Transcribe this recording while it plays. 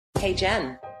Hey,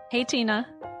 Jen, Hey, Tina.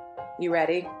 you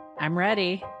ready? I'm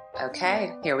ready.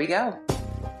 Okay, here we go.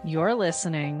 You're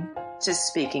listening. Just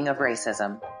speaking of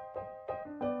racism.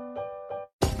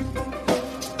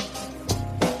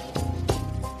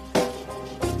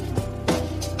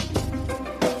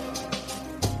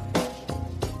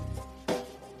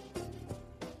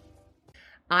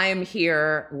 I am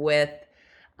here with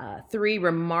three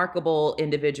remarkable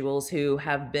individuals who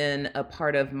have been a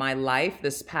part of my life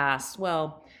this past,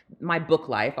 well, my book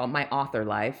life, my author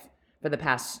life for the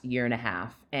past year and a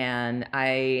half. And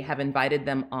I have invited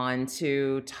them on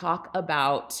to talk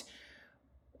about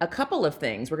a couple of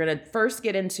things. We're going to first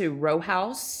get into Row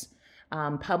House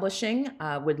Publishing.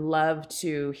 Would love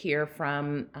to hear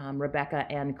from Rebecca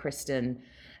and Kristen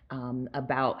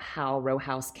about how Row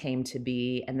House came to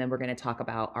be, and then we're going to talk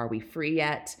about Are We Free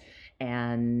Yet?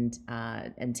 And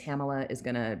Tamala is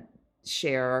going to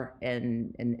share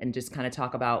and just kind of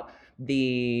talk about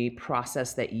the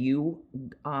process that you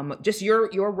just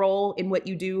your role in what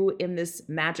you do in this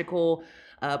magical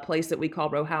place that we call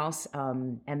Row House,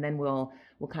 and then we'll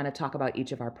kind of talk about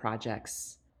each of our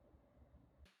projects.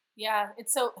 Yeah,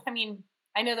 it's so,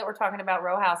 I know that we're talking about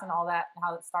Row House and all that, and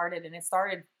how it started, and it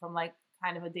started from like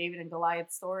kind of a David and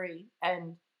Goliath story.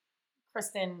 And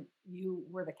Kristen, you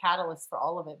were the catalyst for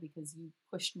all of it because you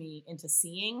pushed me into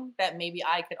seeing that maybe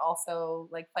I could also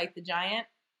like fight the giant.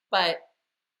 But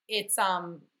it's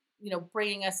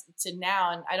bringing us to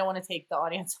now, and I don't want to take the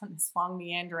audience on this long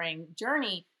meandering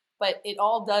journey, but it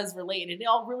all does relate. It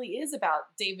all really is about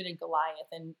David and Goliath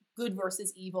and good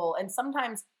versus evil. And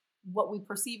sometimes what we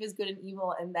perceive as good and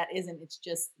evil, and that isn't, it's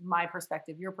just my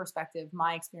perspective, your perspective,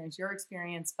 my experience, your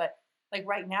experience. But like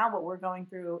right now, what we're going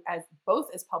through as both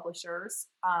as publishers,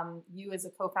 you as a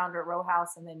co-founder at Row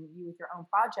House, and then you with your own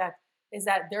project, is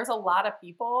that there's a lot of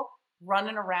people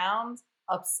running around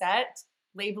upset,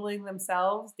 labeling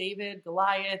themselves David,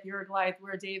 Goliath, you're a Goliath,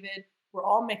 we're a David. We're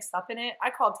all mixed up in it. I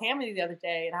called Tammy the other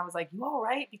day and I was like, you all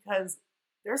right? Because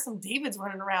there's some Davids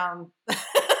running around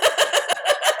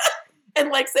and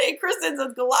like saying Kristen's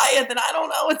a Goliath and I don't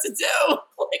know what to do.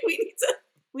 Like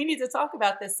we need to talk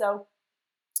about this. So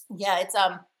yeah, it's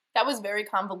that was very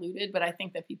convoluted, but I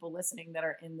think that people listening that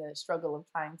are in the struggle of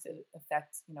trying to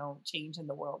affect, change in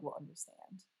the world will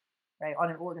understand, right? On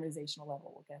an organizational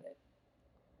level, we'll get it.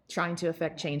 Trying to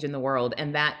affect change in the world.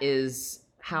 And that is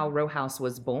how Row House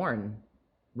was born.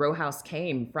 Row House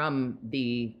came from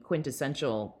the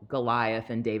quintessential Goliath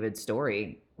and David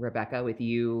story, Rebecca, with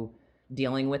you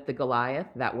dealing with the Goliath.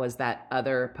 That was that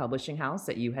other publishing house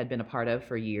that you had been a part of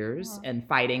for years and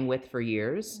fighting with for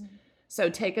years. So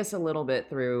take us a little bit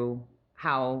through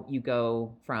how you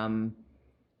go from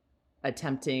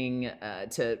attempting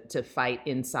to fight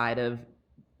inside of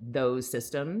those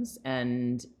systems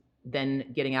and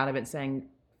then getting out of it and saying,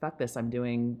 fuck this, I'm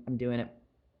doing it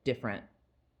different.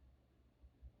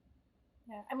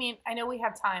 Yeah, I know we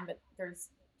have time, but there's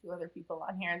two other people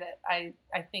on here that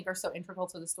I think are so integral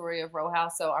to the story of Row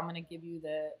House. So I'm going to give you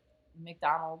the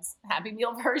McDonald's Happy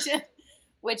Meal version,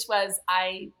 which was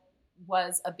I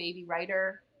was a baby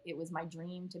writer. It was my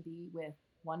dream to be with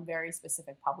one very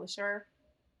specific publisher.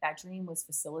 That dream was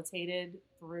facilitated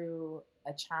through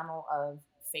a channel of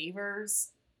favors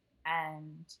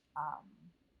and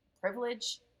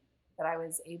privilege, that I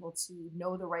was able to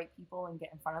know the right people and get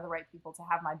in front of the right people to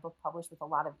have my book published with a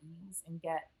lot of ease and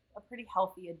get a pretty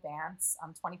healthy advance,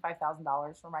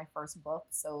 $25,000 for my first book.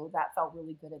 So that felt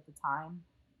really good at the time.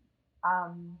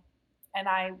 And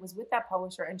I was with that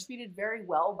publisher and treated very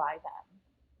well by them.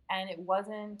 And it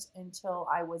wasn't until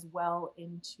I was well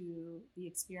into the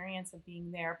experience of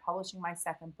being there, publishing my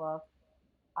second book,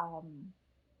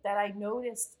 that I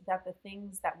noticed that the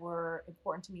things that were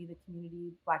important to me, the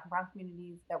community, Black and Brown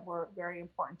communities that were very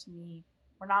important to me,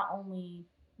 were not only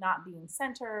not being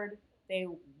centered, they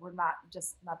were not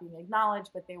just not being acknowledged,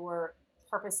 but they were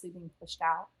purposely being pushed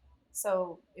out.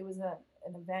 So it was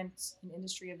an event, an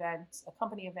industry event, a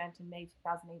company event in May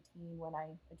 2018 when I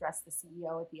addressed the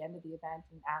CEO at the end of the event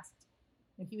and asked,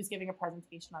 he was giving a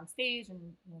presentation on stage and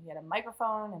he had a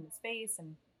microphone in his face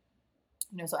and,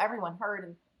 so everyone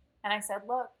heard. And I said,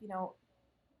 look,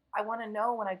 I want to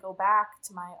know when I go back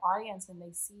to my audience and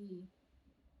they see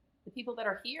the people that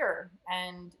are here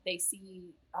and they see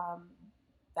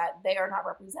that they are not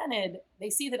represented.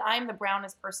 They see that I'm the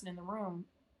brownest person in the room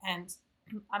and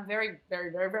I'm very,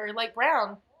 very, very, very light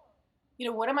brown.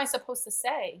 What am I supposed to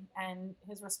say? And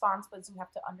his response was, you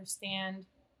have to understand,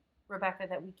 Rebecca,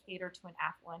 that we cater to an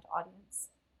affluent audience.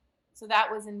 So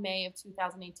that was in May of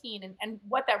 2018. And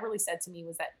what that really said to me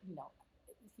was that,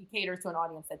 he caters to an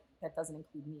audience that doesn't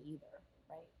include me either,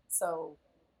 right? So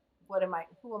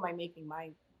who am I making my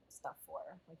stuff for?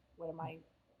 Like,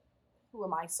 who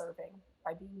am I serving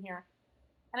by being here?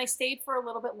 And I stayed for a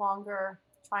little bit longer,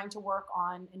 trying to work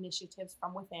on initiatives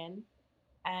from within.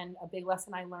 And a big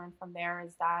lesson I learned from there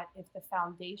is that if the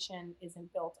foundation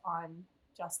isn't built on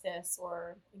justice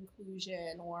or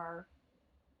inclusion or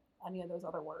any of those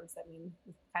other words that mean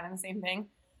kind of the same thing,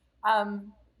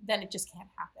 then it just can't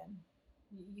happen.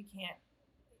 You can't.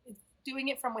 Doing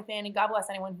it from within, and God bless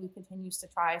anyone who continues to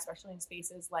try, especially in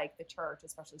spaces like the church,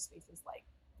 especially spaces like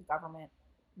the government.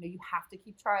 You have to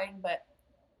keep trying, but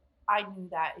I knew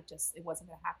that it wasn't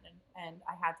going to happen, and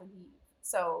I had to leave.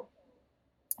 So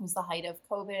it was the height of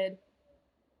COVID.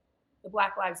 The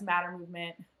Black Lives Matter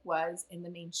movement was in the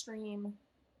mainstream.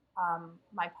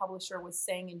 My publisher was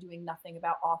saying and doing nothing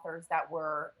about authors that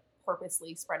were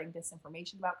purposely spreading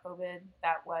disinformation about COVID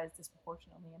that was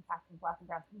disproportionately impacting Black and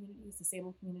brown communities,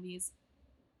 disabled communities.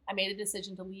 I made a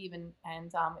decision to leave, and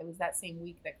it was that same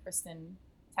week that Kristen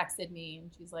texted me,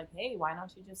 and she's like, "Hey, why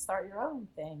don't you just start your own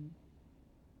thing?"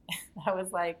 I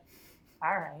was like, "All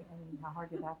right." I mean, how hard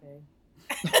could that be?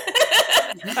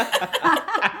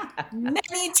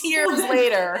 Many tears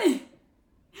later.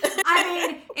 I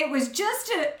mean, it was just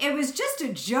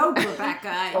a joke,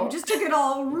 Rebecca. You just took it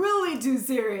all really too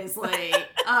seriously.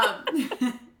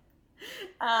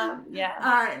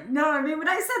 Yeah. No, I mean, when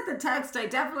I sent the text, I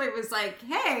definitely was like,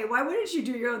 "Hey, why wouldn't you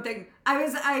do your own thing?"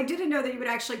 I didn't know that you would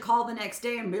actually call the next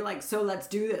day and be like, "So let's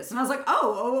do this." And I was like,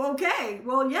 "Oh, okay.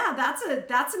 Well, yeah,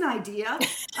 that's an idea."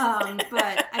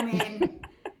 But I mean,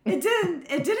 it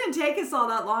didn't take us all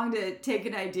that long to take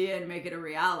an idea and make it a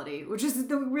reality, which is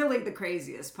really the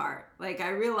craziest part. Like, I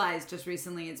realized just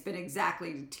recently it's been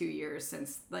exactly 2 years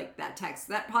since like that text.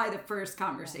 That probably the first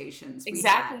conversations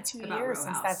exactly we had 2 about years Row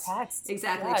since House. that text.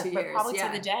 Exactly 2 years. Probably to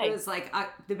the day. It was like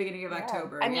the beginning of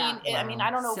October. I mean,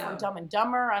 I don't know if we're Dumb and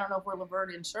Dumber. I don't know if we're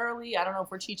Laverne and Shirley. I don't know if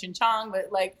we're Cheech and Chong,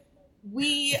 but like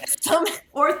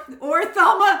or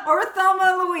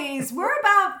Thelma Louise. We're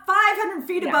about 500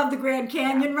 feet above the Grand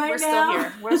Canyon right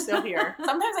now. We're still here.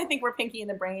 Sometimes I think we're Pinky in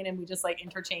the Brain and we just like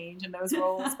interchange in those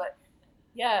roles. But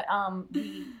yeah,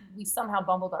 we somehow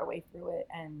bumbled our way through it,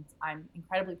 and I'm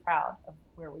incredibly proud of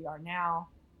where we are now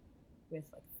with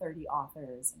like 30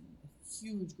 authors and a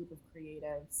huge group of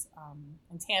creatives.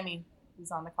 And Tammy,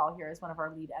 who's on the call here, is one of our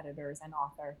lead editors and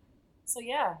author. So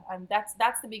yeah, that's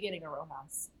the beginning of Row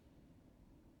House.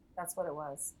 That's what it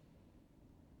was.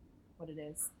 What it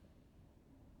is.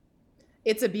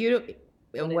 It's a beautiful.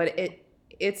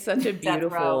 It's such a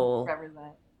beautiful.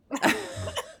 Represent.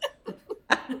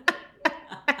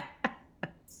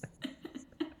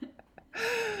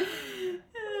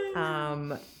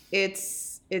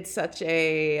 It's such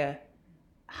a.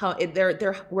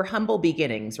 We're humble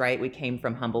beginnings, right? We came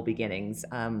from humble beginnings,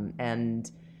 and.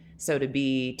 So to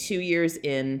be 2 years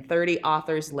in, 30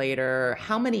 authors later,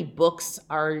 how many books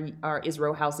is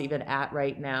Row House even at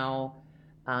right now?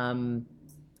 And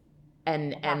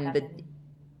the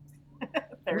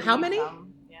how many?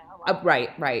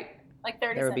 Right. Like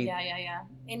 30. Yeah.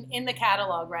 In the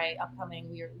catalog, right?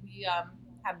 Upcoming, we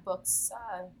have books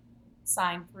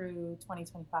signed through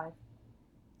 2025.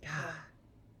 Yeah.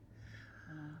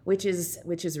 Which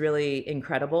is really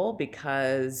incredible,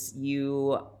 because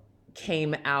you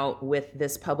came out with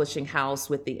this publishing house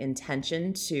with the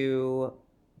intention to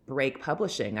break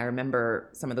publishing. I remember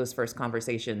some of those first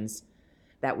conversations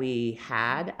that we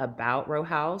had about Row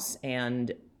House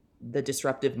and the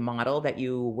disruptive model that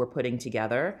you were putting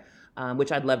together, which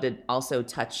I'd love to also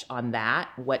touch on that.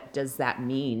 What does that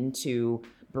mean to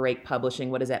break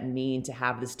publishing? What does that mean to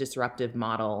have this disruptive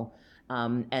model,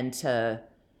 and to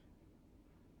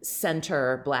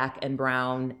center Black and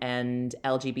brown and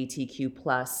LGBTQ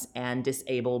plus and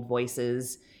disabled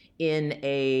voices in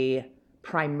a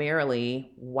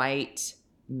primarily white,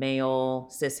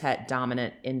 male, cishet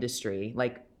dominant industry?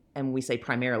 Like, and we say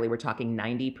primarily, we're talking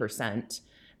 90%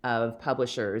 of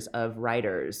publishers, of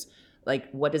writers.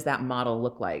 Like, what does that model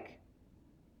look like?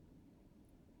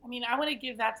 I mean, I want to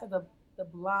give that to the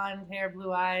blonde hair,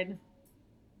 blue-eyed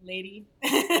lady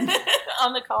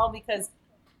on the call, because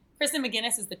Kristen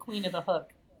McGinnis is the queen of the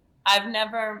hook. I've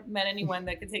never met anyone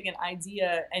that could take an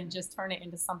idea and just turn it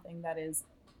into something that is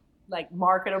like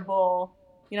marketable.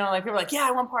 Like people are like, yeah,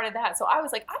 I want part of that. So I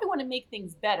was like, I want to make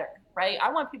things better, right?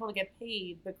 I want people to get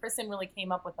paid. But Kristen really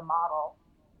came up with the model.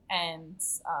 And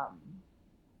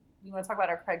you want to talk about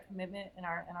our Craig commitment and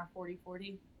our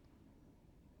 40-40?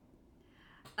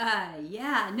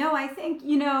 Yeah, no, I think,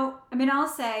 I'll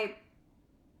say,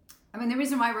 the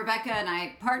reason why Rebecca and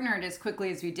I partnered as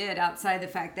quickly as we did, outside the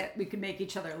fact that we could make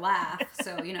each other laugh,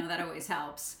 so, that always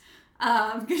helps,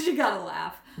 because you gotta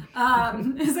laugh.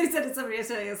 As I said to somebody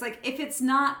yesterday, it's like, if it's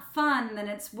not fun, then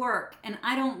it's work, and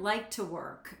I don't like to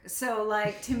work. So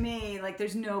like, to me, like,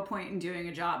 there's no point in doing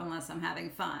a job unless I'm having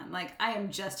fun. Like, I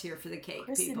am just here for the cake,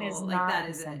 Kristen people. is Like, not that a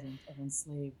is it. descendant of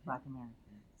enslaved Black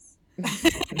Americans. I'm just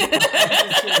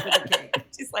here for the cake.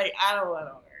 She's like, I don't want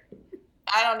to work.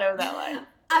 I don't know that life.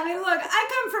 I mean, look, I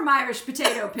come from Irish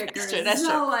potato pickers. That's It's true.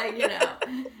 not like,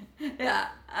 yeah.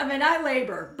 I mean, I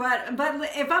labor, but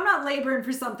if I'm not laboring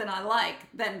for something I like,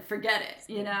 then forget it,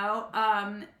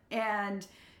 and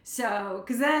so,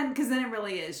 cause then it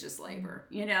really is just labor,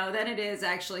 then it is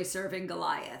actually serving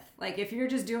Goliath. Like, if you're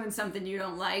just doing something you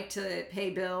don't like to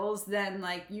pay bills, then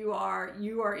like you are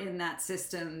in that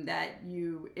system that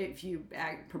if you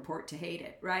purport to hate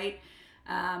it, right?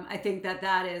 I think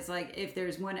that is like, if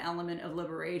there's one element of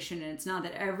liberation, and it's not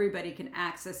that everybody can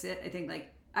access it.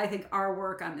 I think our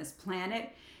work on this planet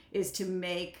is to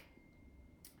make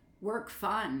work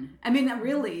fun. I mean,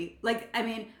 really,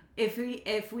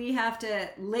 if we have to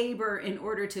labor in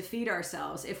order to feed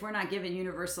ourselves, if we're not given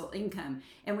universal income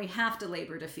and we have to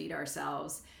labor to feed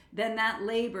ourselves, then that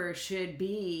labor should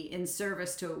be in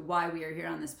service to why we are here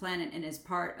on this planet and is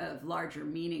part of larger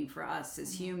meaning for us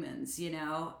as humans,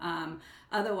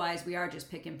 otherwise we are just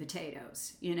picking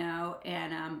potatoes,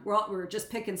 and we're just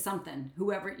picking something,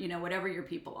 whoever, whatever your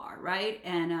people are, right?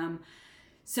 And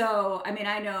so, I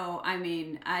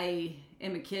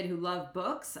am a kid who loved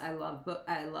books. I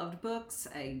loved books.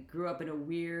 I grew up in a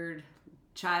weird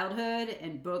childhood,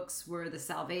 and books were the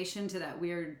salvation to that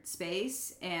weird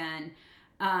space. And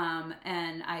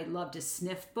I love to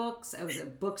sniff books. I was a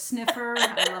book sniffer.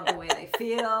 I love the way they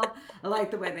feel. I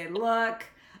like the way they look.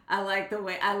 I like the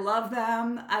way I love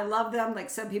them. Like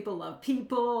some people love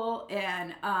people.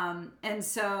 And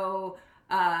so,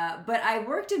 but I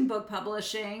worked in book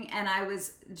publishing, and I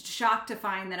was shocked to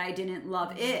find that I didn't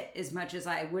love it as much as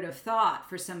I would have thought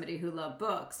for somebody who loved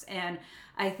books. And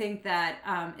I think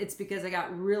that it's because I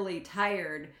got really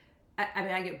tired.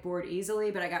 I get bored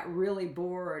easily, but I got really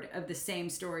bored of the same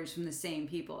stories from the same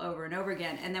people over and over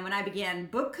again. And then when I began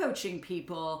book coaching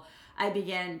people,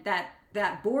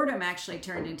 that boredom actually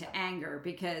turned into anger,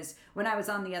 because when I was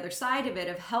on the other side of it,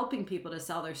 of helping people to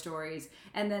sell their stories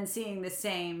and then seeing the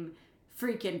same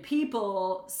freaking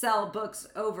people sell books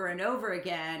over and over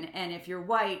again, and if you're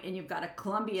white and you've got a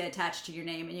Columbia attached to your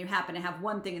name and you happen to have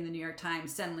one thing in the New York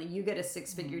Times, suddenly you get a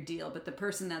six-figure deal. But the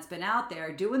person that's been out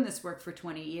there doing this work for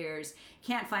 20 years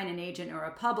can't find an agent or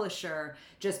a publisher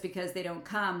just because they don't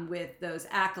come with those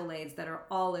accolades that are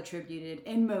all attributed,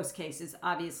 in most cases,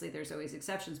 obviously there's always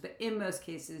exceptions, but in most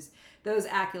cases those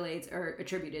accolades are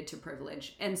attributed to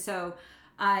privilege. And so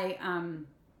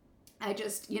I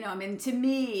just, to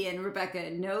me, and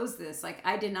Rebecca knows this, like,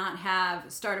 I did not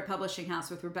start a publishing house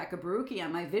with Rebecca Barucki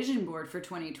on my vision board for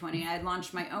 2020. I had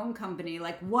launched my own company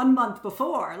like 1 month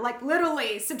before, like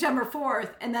literally September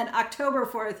 4th. And then October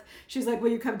 4th, she was like,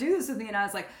 will you come do this with me? And I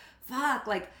was like, fuck,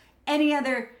 like any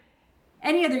other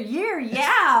year,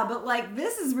 yeah, but like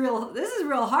this is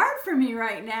real hard for me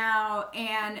right now.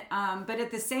 And but at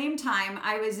the same time,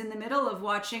 I was in the middle of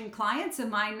watching clients of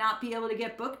mine not be able to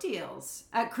get book deals.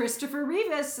 Christopher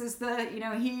Rivas is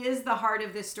he is the heart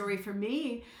of this story for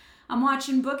me. I'm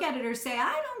watching book editors say,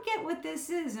 I don't get what this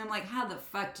is. And I'm like, how the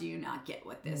fuck do you not get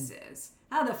what this is?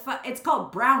 How the fuck? It's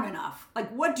called Brown Enough. Like,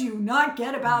 what do you not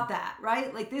get about that,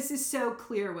 right? Like, this is so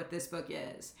clear what this book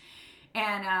is.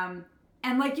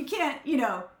 And like, you can't,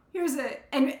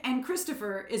 and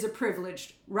Christopher is a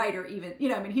privileged writer even,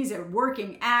 he's a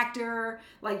working actor.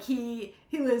 Like he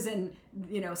lives in,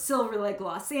 Silver Lake,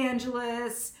 Los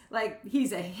Angeles. Like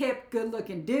he's a hip, good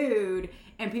looking dude.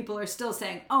 And people are still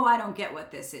saying, oh, I don't get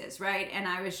what this is. Right. And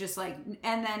I was just like,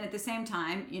 and then at the same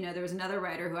time, there was another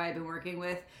writer who I had been working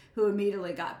with who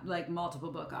immediately got like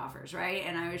multiple book offers. Right.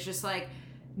 And I was just like,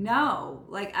 no,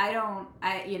 like, how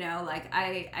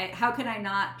can I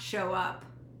not show up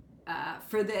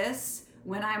for this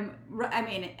when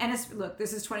look,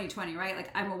 this is 2020, right? Like,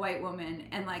 I'm a white woman,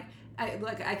 and like,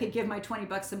 I could give my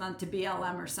 $20 a month to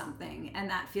BLM or something, and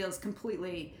that feels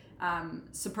completely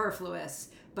superfluous.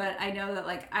 But I know that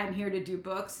like I'm here to do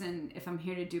books, and if I'm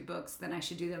here to do books, then I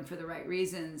should do them for the right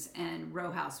reasons. And Row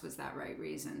House was that right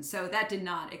reason. So that did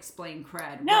not explain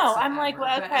cred. No, whatsoever, I'm like,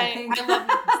 well, okay. I love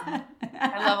you.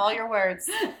 I love all your words.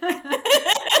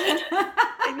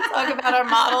 And you talk about our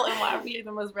model and why we are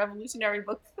the most revolutionary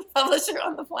book publisher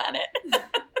on the planet.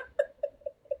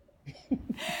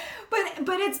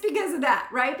 But it's because of that,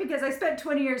 right? Because I spent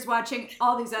 20 years watching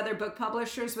all these other book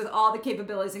publishers with all the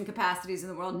capabilities and capacities in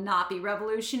the world not be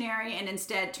revolutionary, and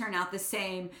instead turn out the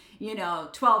same,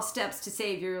 12 steps to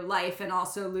save your life and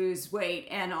also lose weight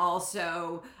and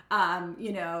also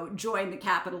join the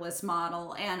capitalist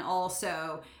model. And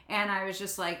I was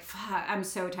just like, fuck, I'm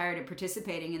so tired of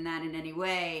participating in that in any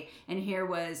way. And here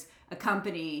was a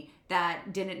company that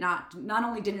not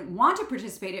only didn't want to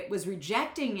participate, it was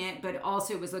rejecting it, but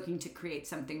also was looking to create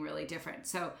something really different.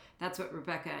 So that's what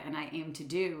Rebecca and I aim to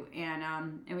do.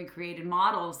 And we created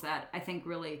models that I think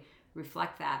really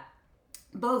reflect that,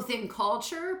 both in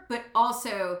culture, but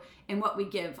also in what we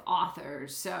give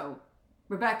authors. So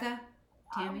Rebecca,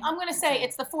 Tammy? I'm going to say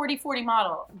it's the 40-40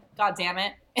 model. God damn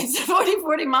it. It's the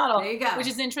 40-40 model. There you go. Which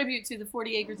is in tribute to the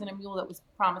 40 acres and a mule that was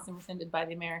promised and rescinded by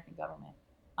the American government.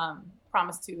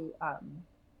 Promised to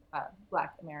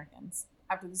Black Americans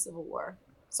after the Civil War.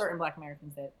 Certain Black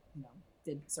Americans that,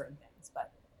 did certain things.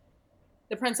 But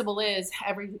the principle is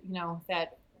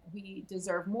that we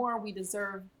deserve more. We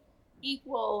deserve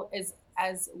equal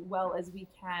as well as we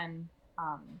can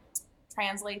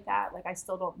translate that. Like, I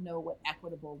still don't know what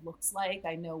equitable looks like.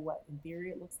 I know what in theory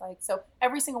it looks like. So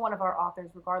every single one of our authors,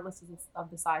 regardless of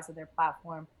the size of their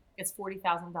platform, gets a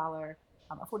 $40,000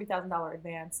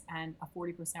 advance and a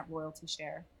 40% royalty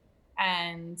share.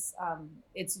 And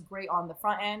it's great on the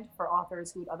front end for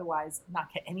authors who would otherwise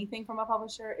not get anything from a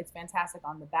publisher. It's fantastic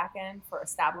on the back end for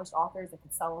established authors that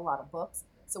can sell a lot of books.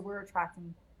 So we're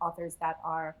attracting authors that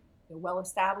are well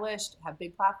established, have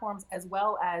big platforms, as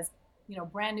well as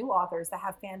brand new authors that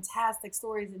have fantastic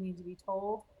stories that need to be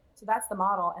told. So that's the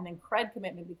model. And then cred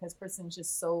commitment, because Kristen's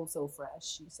just so fresh.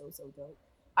 She's so dope.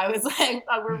 I was like,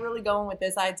 we're really going with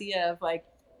this idea of like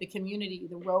the community,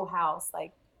 the row house,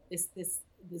 like this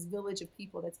village of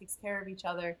people that takes care of each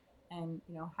other, and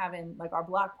having like our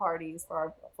block parties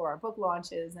for our book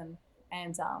launches, and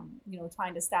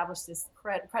trying to establish this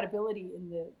credibility in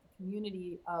the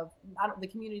community of the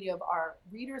community of our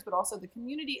readers, but also the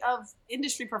community of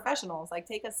industry professionals. Like,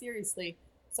 take us seriously.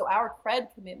 So our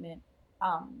cred commitment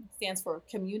stands for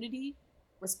community,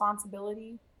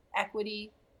 responsibility,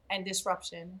 equity, and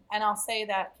disruption. And I'll say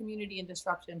that community and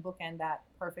disruption bookend that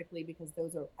perfectly, because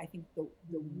those are, I think, the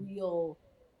real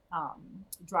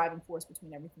driving force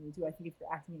between everything we do. I think if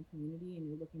you're acting in community and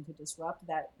you're looking to disrupt,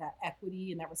 that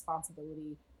equity and that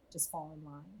responsibility just fall in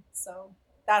line. So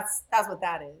that's what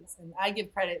that is. And I give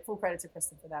full credit to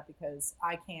Kristen for that, because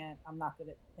I'm not good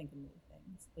at thinking of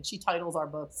things. Like, she titles our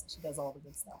books, she does all the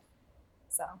good stuff.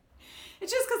 So it's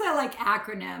just because I like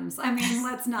acronyms. I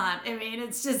mean,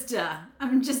 it's just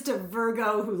I'm just a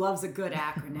Virgo who loves a good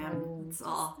acronym. That's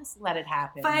all. Just let it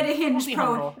happen. If I had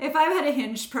a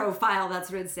Hinge profile,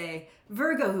 that's what it'd say.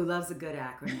 Virgo who loves a good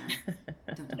acronym.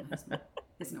 Don't know.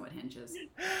 Doesn't know what Hinge is.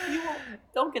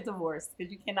 Don't get divorced,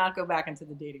 because you cannot go back into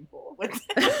the dating pool.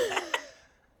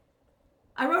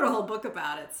 I wrote a whole book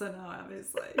about it, so no,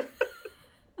 obviously.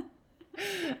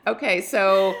 Okay,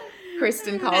 so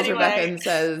Kristen calls Rebecca and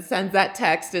sends that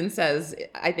text and says,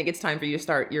 I think it's time for you to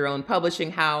start your own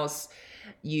publishing house.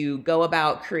 You go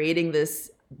about creating this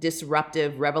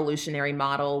disruptive, revolutionary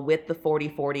model with the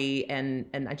 40-40.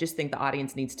 And I just think the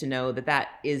audience needs to know that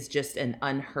is just an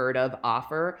unheard of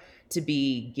offer to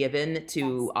be given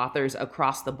to authors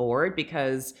across the board,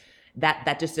 because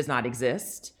that just does not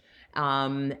exist.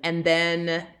 And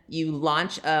then you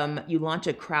launch a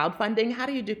crowdfunding. How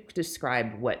do you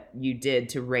describe what you did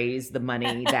to raise the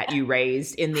money that you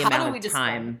raised in the amount of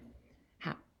time?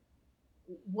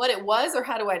 What it was, or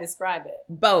how do I describe it?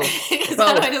 Both.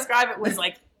 How do I describe it? Was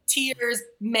like tears,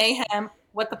 mayhem.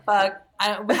 What the fuck?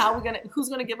 Who's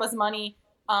gonna give us money?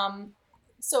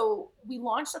 So we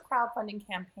launched a crowdfunding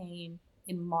campaign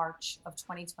in March of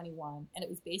 2021, and it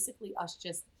was basically us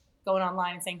just going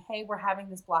online and saying, hey, we're having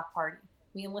this block party.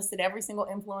 We enlisted every single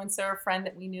influencer friend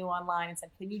that we knew online and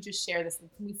said, can you just share this?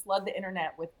 Can we flood the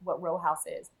internet with what Row House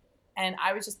is? And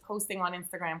I was just posting on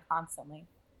Instagram constantly.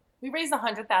 We raised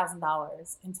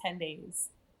 $100,000 in 10 days,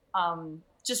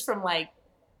 just from like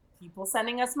people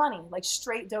sending us money, like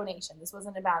straight donation. This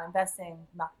wasn't about investing,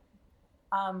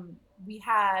 nothing. We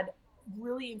had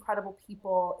really incredible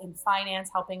people in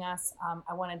finance helping us.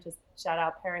 I want to just shout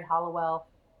out Perry Hollowell.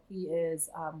 He is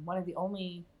one of the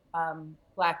only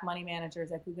Black money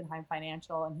managers at Guggenheim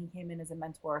Financial, and he came in as a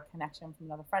mentor connection from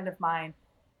another friend of mine.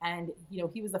 And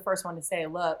he was the first one to say,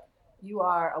 look, you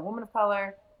are a woman of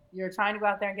color. You're trying to go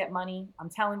out there and get money. I'm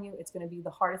telling you, it's going to be the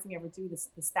hardest thing you ever do.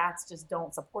 The stats just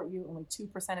don't support you. Only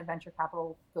 2% of venture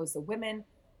capital goes to women.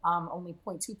 Only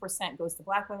 0.2% goes to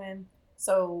Black women.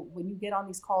 So when you get on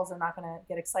these calls, they're not going to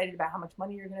get excited about how much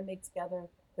money you're going to make together.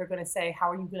 They're going to say,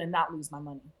 how are you going to not lose my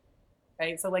money?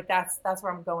 Right? So like that's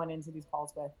where I'm going into these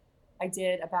calls with. I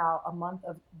did about a month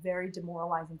of very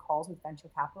demoralizing calls with venture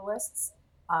capitalists.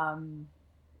 I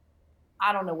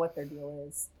don't know what their deal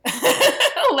is.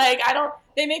 Like,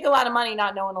 they make a lot of money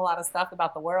not knowing a lot of stuff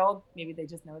about the world. Maybe they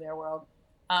just know their world.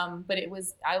 But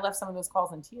I left some of those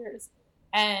calls in tears,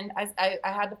 and I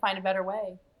had to find a better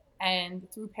way. And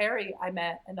through Perry, I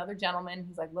met another gentleman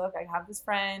who's like, look, I have this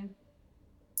friend,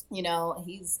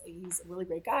 he's a really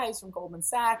great guy. He's from Goldman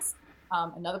Sachs,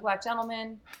 another Black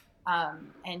gentleman.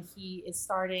 And he is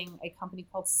starting a company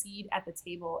called Seed at the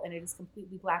Table, and it is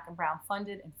completely Black and Brown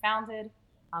funded and founded.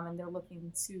 And they're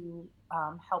looking to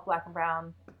help Black and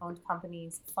Brown owned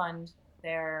companies fund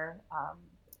their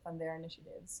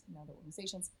initiatives, their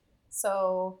organizations.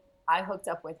 So I hooked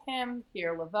up with him,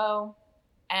 Pierre Laveau,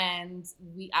 and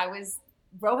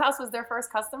Row House was their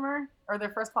first customer or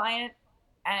their first client.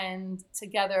 And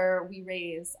together we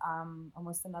raised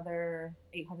almost another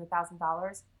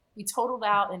 $800,000. We totaled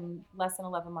out in less than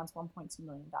 11 months, $1.2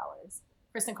 million.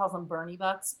 Kristen calls them Bernie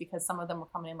bucks because some of them were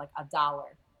coming in like $1,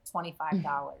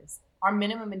 $25. Our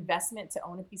minimum investment to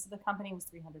own a piece of the company was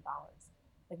 $300.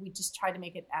 Like, we just tried to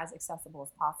make it as accessible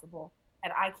as possible.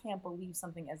 And I can't believe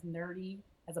something as nerdy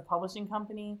as a publishing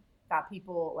company got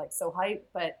people like so hyped,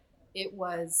 but it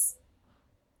was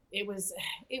the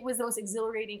most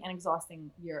exhilarating and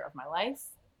exhausting year of my life.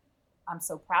 I'm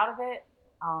so proud of it.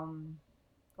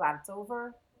 Glad it's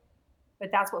over.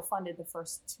 But that's what funded the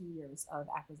first 2 years of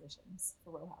acquisitions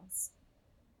for Row House.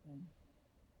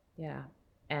 Yeah.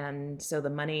 And so the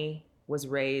money was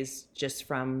raised just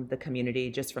from the community,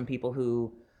 just from people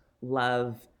who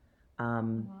love,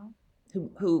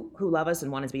 who love us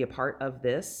and want to be a part of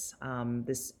this,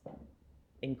 this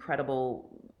incredible,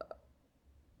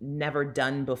 never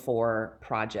done before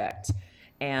project.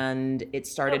 And it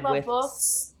started with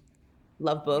books.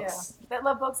 Love books. Yeah. That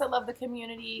love books, that love the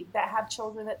community, that have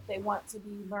children that they want to be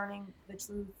learning the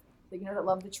truth, that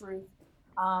love the truth.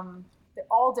 They're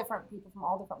all different people from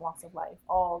all different walks of life,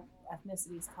 all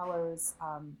ethnicities, colors,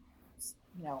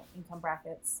 income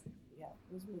brackets. Yeah,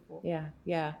 it was really cool.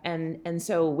 Yeah. And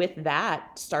so with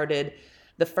that started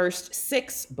the first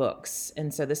 6 books.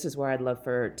 And so this is where I'd love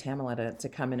for Tamala to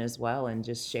come in as well and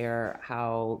just share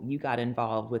how you got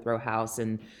involved with Row House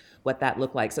and what that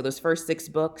looked like. So those first 6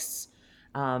 books,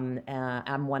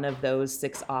 I'm one of those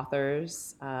 6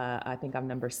 authors. I think I'm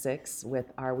number 6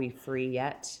 with Are We Free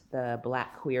Yet? The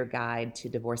Black Queer Guide to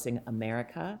Divorcing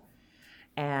America.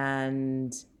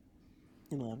 And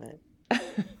I love it.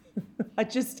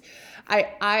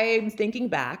 I'm thinking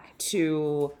back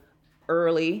to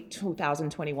early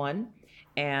 2021,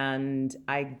 and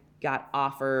I got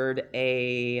offered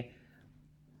a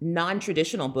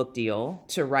non-traditional book deal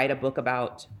to write a book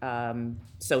about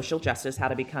social justice, how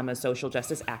to become a social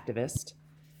justice activist.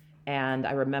 And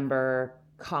I remember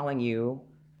calling you,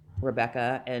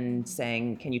 Rebecca, and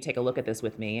saying, can you take a look at this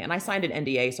with me? And I signed an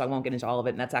NDA, so I won't get into all of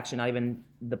it. And that's actually not even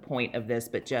the point of this,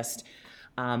 but just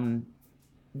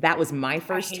that was my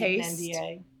first taste.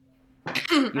 NDA.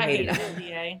 I hate an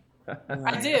NDA.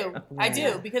 I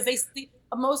do, because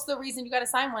most of the reason you got to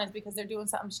sign one is because they're doing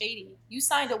something shady. You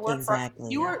signed a work for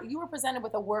you were presented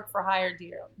with a work for hire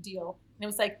deal, and it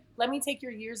was like, let me take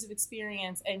your years of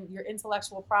experience and your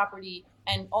intellectual property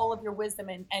and all of your wisdom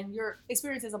and your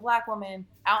experience as a Black woman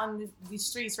out in these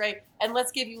streets, right? And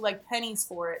let's give you like pennies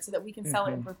for it so that we can sell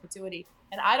it in perpetuity.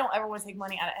 And I don't ever want to take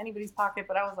money out of anybody's pocket,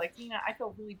 but I was like, Tina, I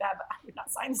feel really bad, but I would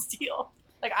not sign this deal.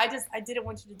 Like, I didn't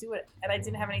want you to do it, and I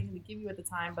didn't have anything to give you at the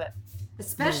time. But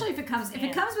especially if it comes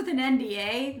with an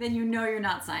NDA, then you're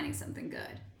not signing something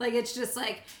good. Like, it's just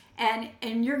like, and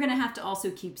you're gonna have to also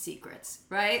keep secrets,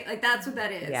 right? Like, that's what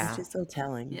that is. Yeah. It's just so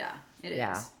telling. Yeah, it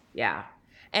is. Yeah.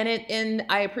 And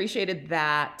I appreciated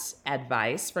that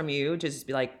advice from you. Just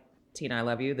be like, Tina, I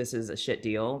love you. This is a shit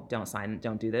deal.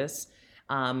 Don't do this.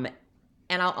 And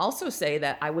I'll also say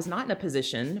that I was not in a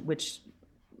position, which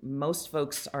many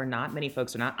folks are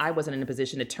not. I wasn't in a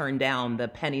position to turn down the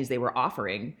pennies they were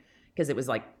offering, because it was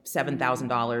like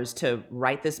 $7,000 to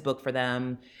write this book for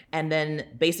them and then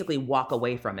basically walk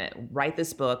away from it. Write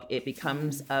this book. It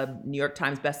becomes a New York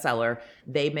Times bestseller.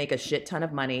 They make a shit ton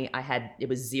of money. It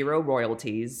was 0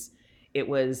 royalties.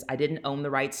 I didn't own the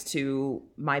rights to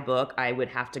my book. I would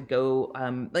have to go,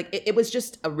 it was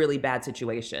just a really bad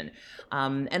situation.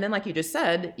 And then, like you just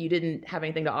said, you didn't have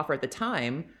anything to offer at the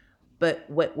time. But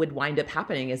what would wind up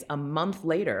happening is a month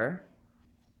later,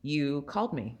 you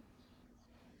called me.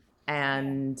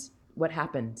 And what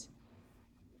happened?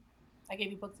 I gave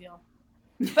you a book deal.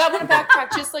 But I want to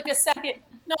backtrack just like a second.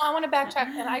 No, I want to backtrack.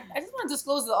 And I just want to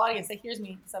disclose to the audience that hears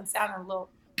me, because I'm sounding a little...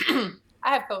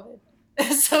 I have COVID.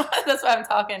 So that's why I'm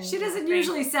talking. She doesn't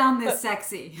usually sound this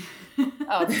sexy.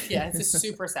 Oh, yeah, it's just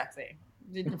super sexy.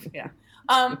 Yeah.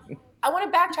 I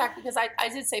want to backtrack because I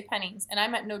did say pennies, and I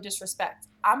meant no disrespect.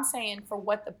 I'm saying for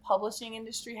what the publishing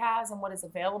industry has and what is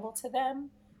available to them,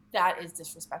 that is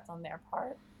disrespect on their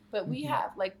part. But we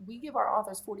have, like, we give our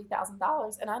authors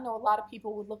 $40,000, and I know a lot of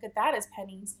people would look at that as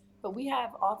pennies, but we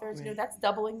have authors, you know, that's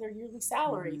doubling their yearly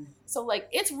salary. So, like,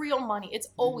 it's real money. It's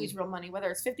always real money, whether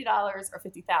it's $50 or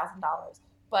 $50,000.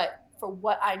 But for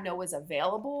what I know is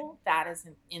available, that is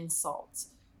an insult.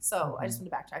 So I just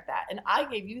want to backtrack that. And I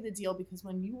gave you the deal because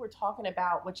when you were talking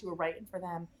about what you were writing for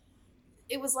them,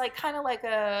 it was like kind of like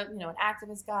a, you know, an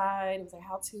activist guide. It was like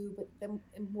how to, but then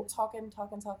talking,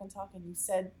 you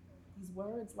said these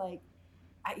words like,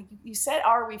 you said,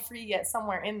 "Are we free yet?"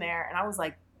 somewhere in there. And I was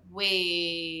like,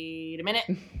 wait a minute.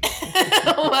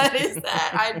 What is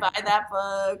that? I buy that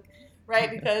book,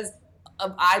 right? Because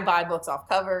I buy books off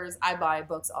covers. I buy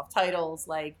books off titles.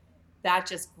 Like, that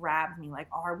just grabbed me. Like,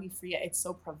 are we free yet? It's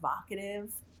so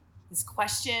provocative, this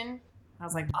question. I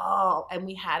was like, oh, and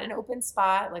we had an open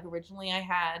spot. Like, originally I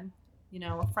had, you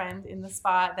know, a friend in the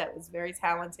spot that was very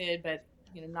talented, but,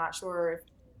 you know, not sure if,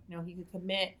 you know, he could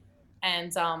commit.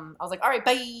 And I was like, all right,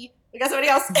 bye. We got somebody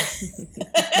else.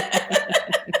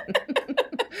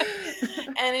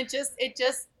 And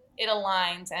it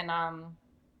aligned. And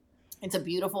it's a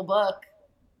beautiful book.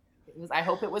 I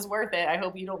hope it was worth it. I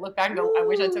hope you don't look back and go, I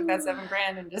wish I took that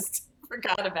 $7,000 and just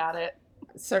forgot about it.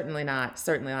 Certainly not.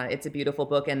 Certainly not. It's a beautiful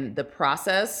book. And the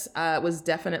process was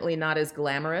definitely not as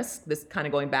glamorous. This kind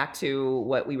of going back to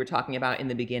what we were talking about in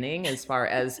the beginning, as far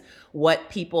as what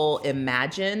people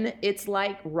imagine it's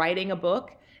like writing a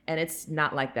book. And it's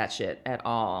not like that shit at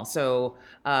all. So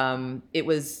it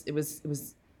was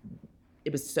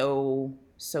so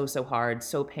hard,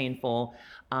 so painful.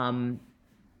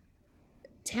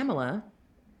 Tamala,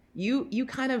 you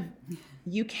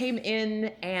came in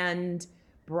and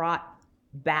brought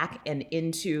back and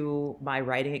into my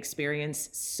writing experience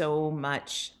so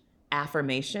much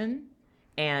affirmation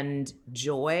and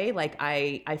joy. Like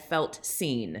I felt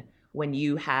seen when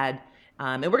you had,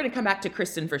 and we're going to come back to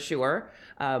Kristen for sure,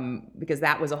 because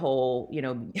that was a whole, you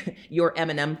know, your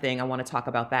Eminem thing. I want to talk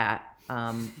about that.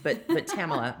 But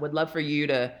Tamala, would love for you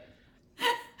to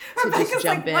just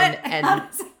jump in and.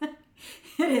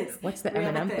 It is. What's the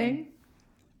Eminem thing?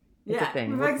 It's a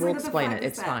thing. We'll explain it.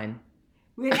 It's fine.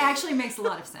 It actually makes a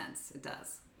lot of sense. It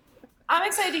does. I'm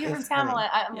excited to hear from Tamala.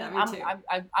 Me too.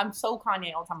 I'm so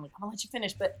Kanye all the time. I'm like, I'm gonna let you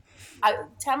finish, but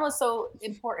Tamala's so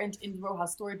important in the Row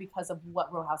House story because of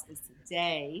what Row House is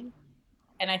today,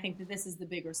 and I think that this is the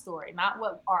bigger story, not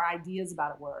what our ideas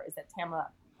about it were. Is that Tamala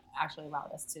actually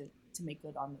allowed us to make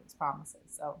good on those promises.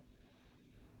 So.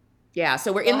 Yeah,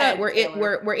 so we're in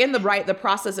the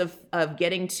process of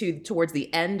getting towards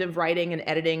the end of writing and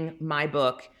editing my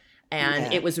book,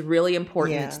 and it was really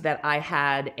important that I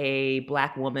had a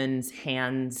Black woman's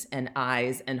hands and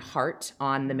eyes and heart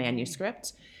on the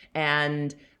manuscript,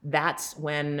 and that's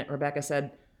when Rebecca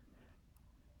said,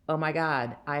 "Oh my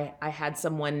God, I had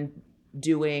someone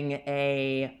doing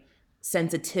a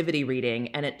sensitivity reading,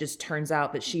 and it just turns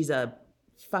out that she's a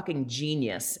fucking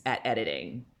genius at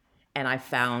editing." And I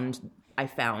found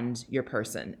your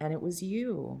person, and it was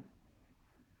you.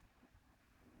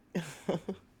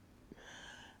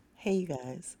 Hey, you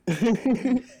guys.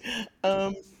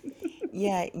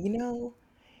 Yeah, you know,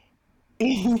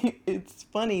 it's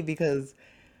funny because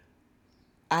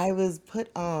I was put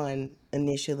on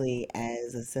initially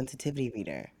as a sensitivity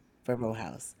reader for Row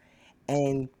House,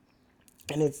 and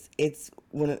it's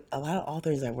when a lot of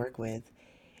authors I work with,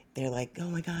 they're like, "Oh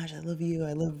my gosh, I love you.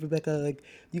 I love Rebecca. Like,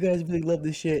 you guys really love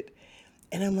this shit."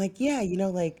 And I'm like, yeah, you know,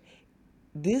 like,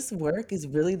 this work is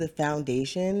really the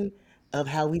foundation of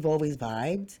how we've always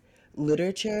vibed,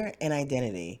 literature and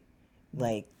identity.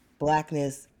 Like,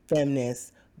 Blackness,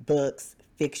 feminist, books,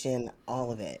 fiction,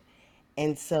 all of it.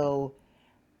 And so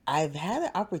I've had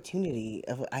the opportunity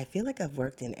of, I feel like I've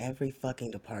worked in every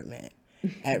fucking department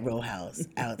at Row House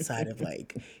outside of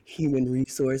like human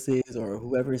resources or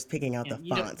whoever's picking out the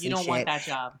fonts. You don't want that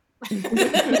job.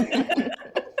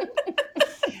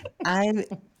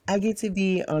 I get to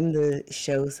be on the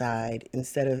show side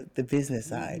instead of the business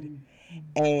side.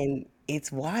 And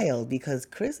it's wild because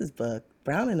Chris's book,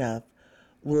 Brown Enough,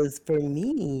 was for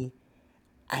me,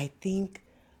 I think,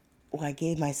 I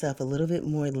gave myself a little bit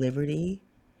more liberty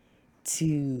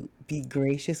to be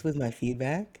gracious with my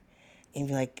feedback and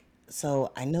be like,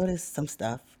 so I noticed some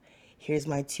stuff. Here's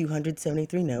my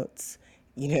 273 notes.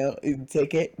 You know,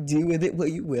 take it, do with it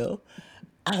what you will.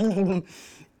 And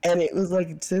it was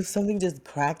like something just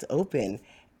cracked open.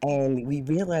 And we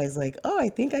realized like, oh, I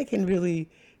think I can really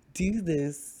do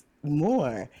this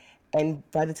more. And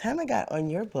by the time I got on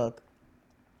your book,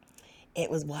 it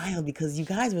was wild because you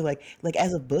guys were like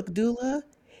as a book doula,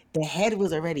 the head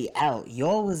was already out.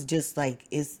 Y'all was just like,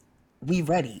 we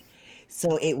ready.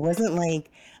 So it wasn't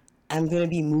like I'm gonna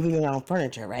be moving around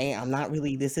furniture, right? I'm not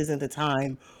really. This isn't the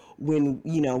time when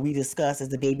we discuss, is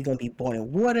the baby gonna be born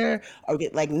in water or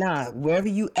get like, nah, wherever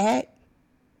you at,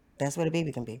 that's where the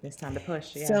baby can be. It's time to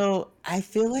push. Yeah. So I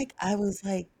feel like I was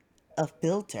like a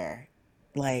filter.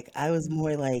 Like I was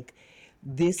more like,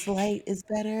 this light is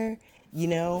better, you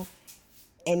know?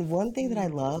 And one thing that I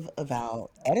love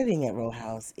about editing at Row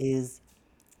House is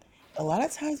a lot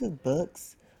of times with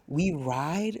books, we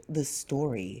ride the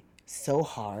story so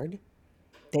hard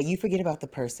that you forget about the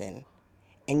person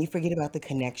and you forget about the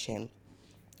connection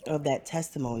of that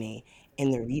testimony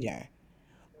in the reader.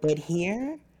 But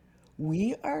here,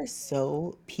 we are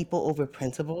so people over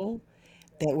principle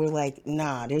that we're like,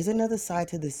 nah, there's another side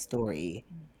to this story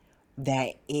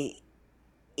that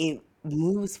it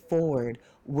moves forward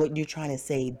what you're trying to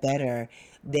say better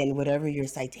than whatever your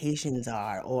citations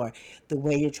are or the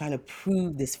way you're trying to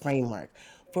prove this framework.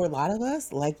 For a lot of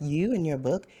us, like you in your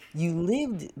book, you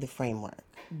lived the framework.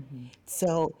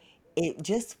 So it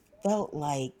just felt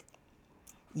like,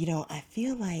 I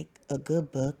feel like a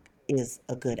good book is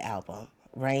a good album,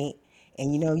 right?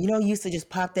 And you don't used to just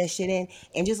pop that shit in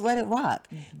and just let it rock.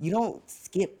 You don't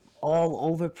skip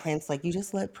all over Prince, like you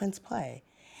just let Prince play.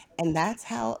 And that's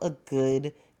how a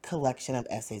good collection of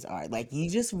essays are. Like you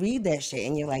just read that shit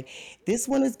and you're like, this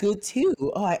one is good too.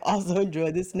 Oh, I also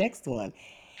enjoy this next one.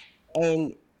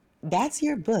 And that's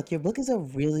your book. Your book is a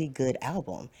really good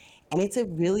album. And it's a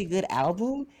really good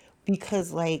album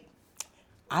because like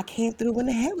I came through when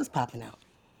the head was popping out.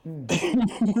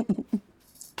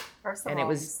 First of And it all,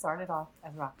 was- we started off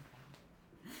as Rockefeller.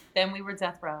 Then we were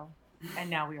Death Row. And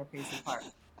now we are Paisley Park.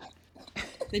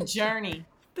 The journey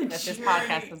that this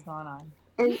podcast has gone on.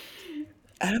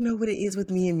 I don't know what it is with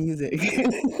me and music.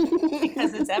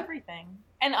 Because it's everything.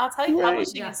 And I'll tell you, Right.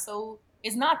 publishing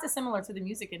is not dissimilar to the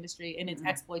music industry in its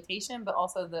exploitation, but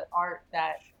also the art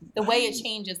the way it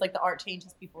changes, like the art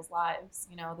changes people's lives,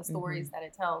 the stories that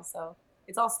it tells. So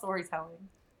it's all storytelling.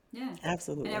 Yeah.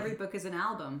 Absolutely. And every book is an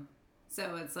album.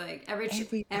 So it's like every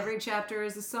Every- chapter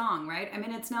is a song, right? I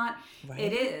mean, it's not, Right.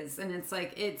 it is. And it's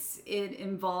like, it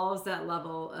involves that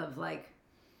level of like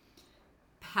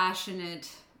passionate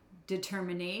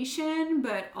determination,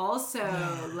 but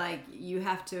also like you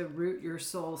have to root your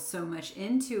soul so much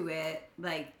into it,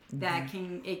 like that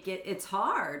it's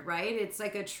hard, right? It's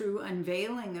like a true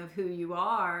unveiling of who you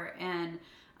are, and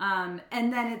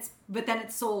then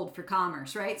it's sold for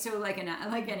commerce, right? So like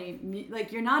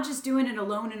you're not just doing it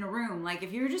alone in a room. Like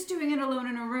if you're just doing it alone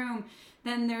in a room,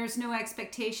 then there's no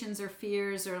expectations or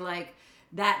fears or like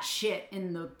that shit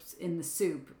in the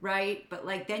soup, right? But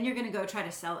like then you're gonna go try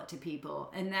to sell it to people,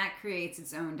 and that creates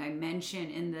its own dimension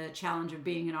in the challenge of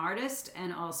being an artist,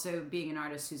 and also being an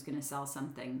artist who's gonna sell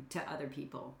something to other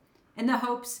people in the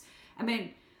hopes. I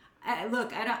mean, I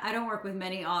don't work with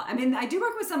many. I do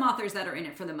work with some authors that are in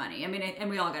it for the money. I mean, and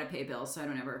we all got to pay bills, so I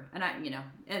don't ever.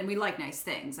 And we like nice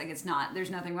things. Like there's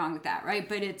nothing wrong with that, right?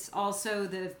 But it's also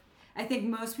I think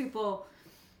most people,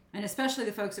 and especially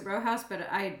the folks at Row House, but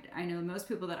I know most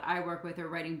people that I work with are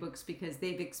writing books because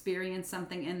they've experienced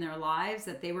something in their lives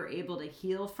that they were able to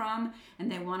heal from,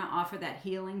 and they want to offer that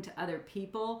healing to other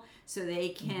people so they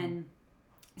can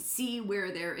see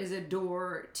where there is a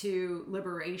door to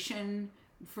liberation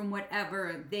from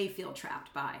whatever they feel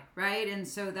trapped by, right? And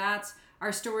so that's,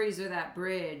 our stories are that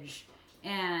bridge.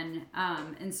 And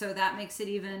so that makes it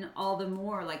even all the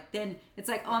more like, then it's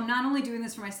like, oh, I'm not only doing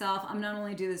this for myself, I'm not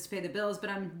only doing this to pay the bills, but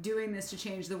I'm doing this to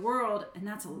change the world. And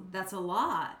that's a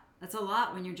lot. That's a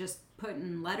lot when you're just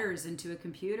putting letters into a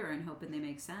computer and hoping they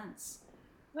make sense.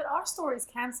 But our stories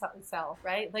can sell,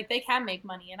 right? Like they can make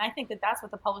money. And I think that that's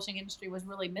what the publishing industry was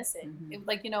really missing. It,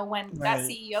 like, when that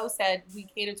CEO said we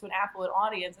cater to an affluent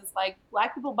audience, it's like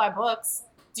Black people buy books.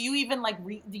 Do you even like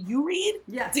read? Do you read?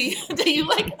 Yeah. Do you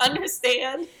like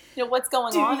understand what's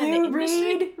going on in the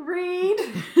industry? Read.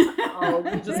 Oh,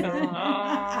 you just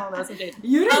that's a date.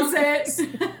 You didn't say it.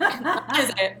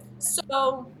 Is it?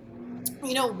 So,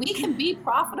 we can be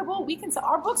profitable.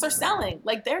 Our books are selling.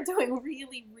 Like they're doing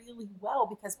really, really well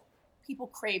because people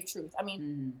crave truth. I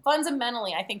mean,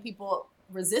 fundamentally, I think people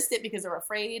resist it because they're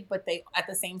afraid, but they at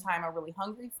the same time are really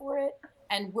hungry for it.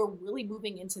 And we're really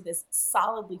moving into this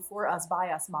solidly for us,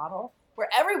 by us model where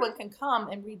everyone can come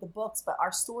and read the books, but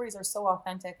our stories are so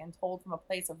authentic and told from a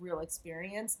place of real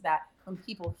experience that when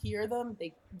people hear them,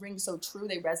 they ring so true,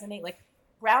 they resonate. Like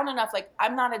ground enough, like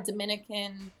I'm not a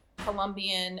Dominican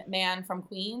Colombian man from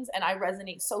Queens, and I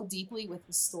resonate so deeply with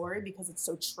the story because it's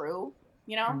so true,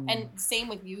 And same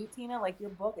with you, Tina, like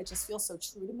your book, it just feels so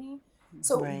true to me.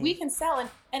 So Right. we can sell.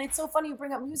 And it's so funny you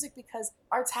bring up music because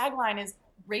our tagline is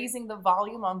raising the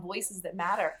volume on voices that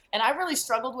matter. And I really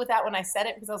struggled with that when I said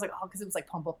it because I was like, oh, because it was like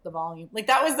pump up the volume. Like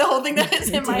that was the whole thing that was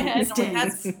in my head. And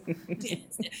I'm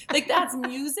like, that's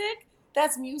music.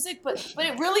 That's music. But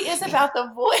it really is about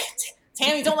the voice.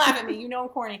 Tammy, don't laugh at me. You know I'm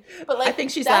corny. But like I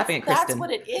think she's laughing at Kristen. That's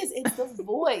what it is. It's the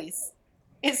voice.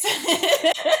 It's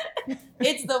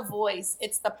it's the voice.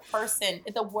 It's the person.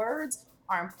 The words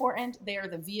are important. They are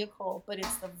the vehicle, but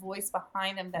it's the voice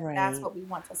behind them that's Right. what we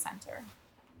want to center.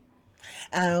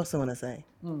 I also want to say,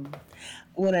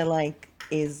 what I like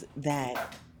is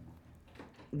that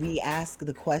we ask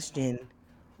the question,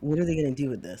 what are they going to do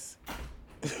with this?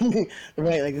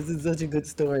 Right, like this is such a good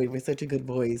story with such a good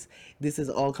voice. This is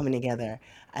all coming together.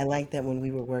 I like that when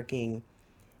we were working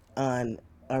on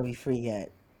Are We Free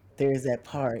Yet? There's that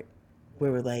part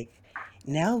where we're like,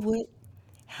 now what?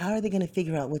 How are they going to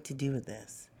figure out what to do with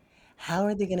this? How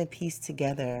are they going to piece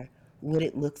together what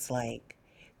it looks like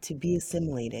to be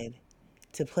assimilated,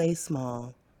 to play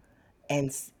small,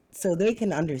 and so they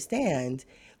can understand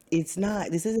this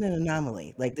isn't an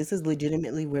anomaly. Like, this is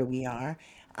legitimately where we are.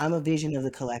 I'm a vision of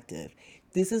the collective.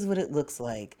 This is what it looks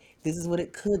like. This is what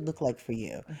it could look like for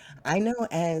you. I know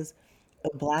as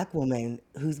a Black woman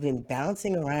who's been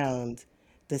bouncing around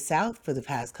the South for the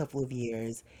past couple of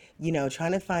years,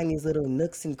 trying to find these little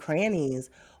nooks and crannies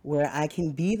where I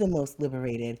can be the most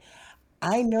liberated.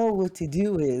 I know what to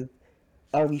do with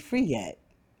Are We Free Yet?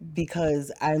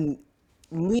 Because I'm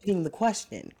leaving the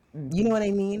question. You know what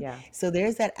I mean? Yeah. So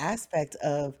there's that aspect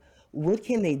of what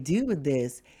can they do with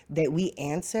this that we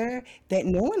answer that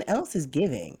no one else is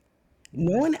giving.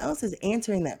 No one else is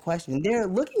answering that question. They're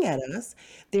looking at us,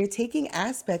 they're taking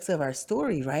aspects of our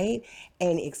story, right?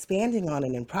 And expanding on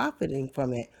it and profiting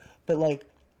from it. But like,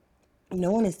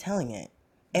 no one is telling it.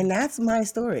 And that's my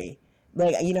story.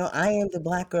 Like, I am the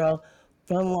Black girl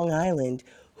from Long Island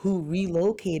who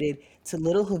relocated to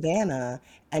Little Havana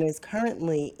and is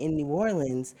currently in New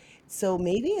Orleans. So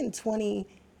maybe in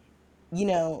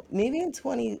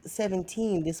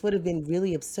 2017, this would have been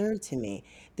really absurd to me,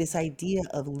 this idea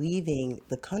of leaving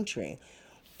the country.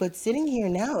 But sitting here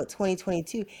now at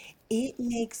 2022, it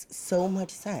makes so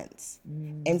much sense.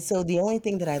 And so the only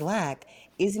thing that I lack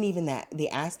isn't even the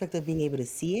aspect of being able to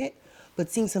see it, but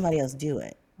seeing somebody else do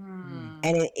it.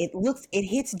 And it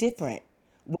hits different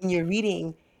when you're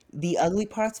reading the ugly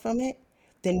parts from it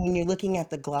than when you're looking at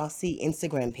the glossy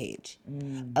Instagram page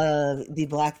of the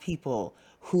Black people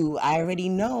who I already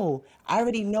know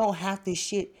half the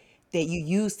shit that you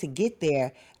use to get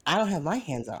there, I don't have my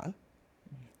hands on,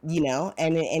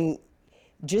 and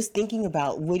just thinking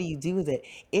about what do you do with it.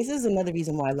 This is another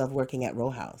reason why I love working at Row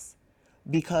House,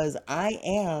 because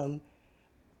I'm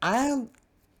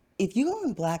if you go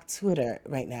on Black Twitter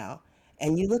right now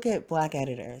and you look at Black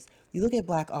editors, you look at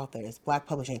Black authors, Black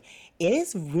publishing, it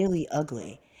is really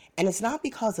ugly. And it's not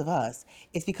because of us.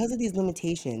 It's because of these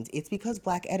limitations. It's because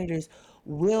Black editors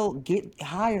will get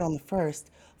hired on the 1st,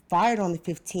 fired on the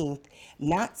 15th,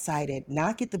 not cited,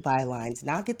 not get the bylines,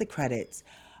 not get the credits.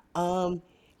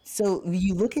 So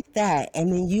you look at that,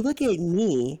 and then you look at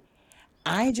me.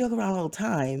 I joke around all the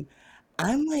time.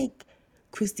 I'm like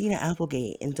Christina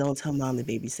Applegate and Don't Tell Mom the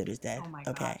Babysitter's Dead. Oh my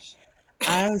Okay. gosh.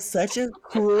 I was such a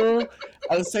cool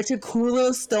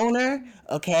little stoner,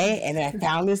 okay? And then I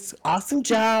found this awesome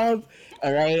job,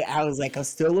 all right? I was like, I'm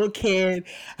still a little kid.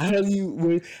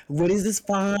 What is this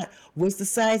font? What's the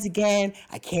size again?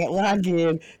 I can't log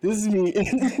in. This is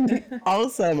me all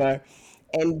summer.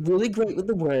 And really great with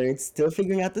the words, still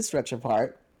figuring out the structure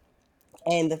part.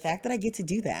 And the fact that I get to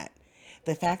do that,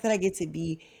 the fact that I get to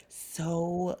be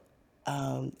so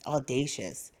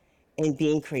audacious and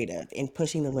being creative and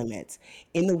pushing the limits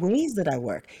in the ways that I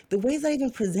work, the ways I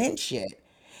even present shit.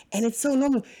 And it's so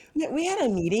normal. We had a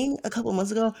meeting a couple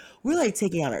months ago. We were like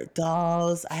taking out our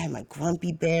dolls. I had my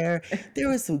grumpy bear. There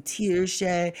was some tears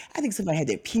shed. I think somebody had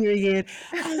their period.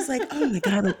 I was like, oh my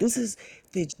God, like this is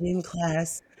the gym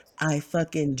class I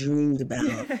fucking dreamed about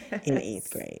in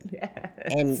 8th grade. Yes.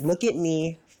 And look at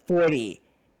me, 40.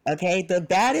 Okay, the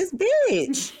baddest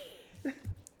bitch.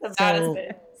 The baddest So-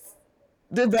 bit.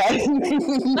 The baddest.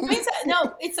 Let me say,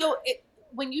 no,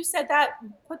 when you said that,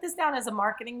 put this down as a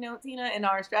marketing note, Tina, in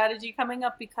our strategy coming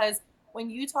up, because when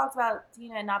you talked about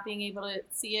Tina and not being able to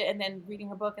see it and then reading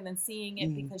her book and then seeing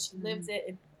it because she lives it,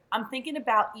 and I'm thinking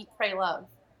about Eat, Pray, Love.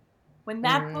 When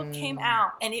that book came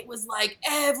out and it was like,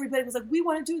 everybody was like, we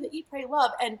want to do the Eat, Pray,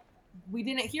 Love. And we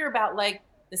didn't hear about like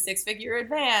the 6-figure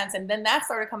advance. And then that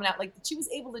started coming out. Like she was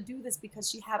able to do this because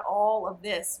she had all of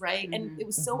this, right? And it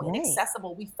was so Right.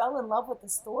 inaccessible. We fell in love with the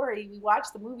story. We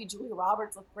watched the movie. Julia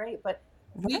Roberts looked great, but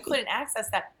we Right. couldn't access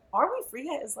that. Are We Free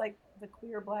Yet is like the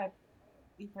queer Black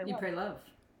Eat, Pray, You Love. Pray Love.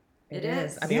 It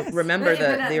is. is. I mean, Yes. remember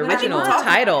the But original I love-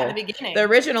 title. At the beginning. The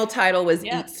original title was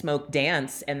Yeah. Eat, Smoke,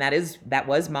 Dance, and that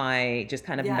was my just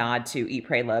kind of Yeah. nod to Eat,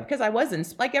 Pray, Love, because I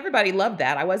wasn't like everybody loved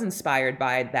that. I was inspired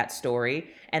by that story,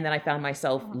 and then I found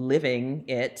myself living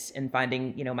it and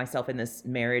finding, myself in this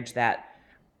marriage that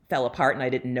fell apart, and I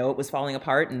didn't know it was falling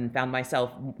apart, and found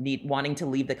myself wanting to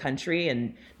leave the country,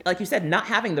 and like you said, not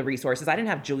having the resources. I didn't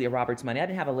have Julia Roberts money. I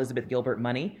didn't have Elizabeth Gilbert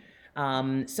money.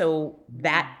 So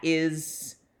that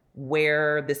is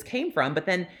where this came from. But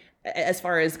then as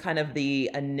far as kind of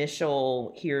the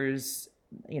initial, here's,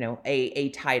 a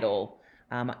title,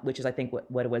 which is I think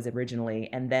what it was originally.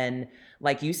 And then,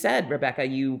 like you said, Rebecca,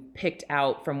 you picked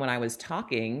out from when I was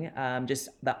talking, just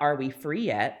the Are We Free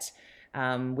Yet?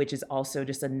 Which is also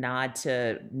just a nod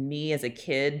to me as a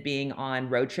kid being on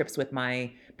road trips with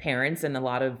my parents, and a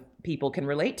lot of people can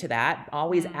relate to that,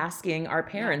 always asking our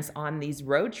parents on these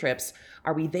road trips,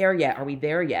 are we there yet? Are we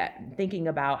there yet? Thinking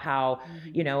about how,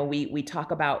 we talk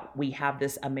about, we have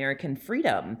this American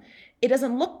freedom. It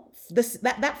doesn't look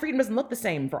that freedom doesn't look the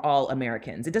same for all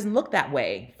Americans. It doesn't look that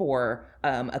way for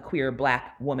a queer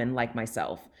Black woman like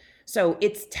myself. So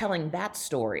it's telling that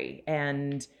story.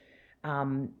 And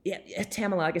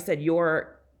Tamala, like I said,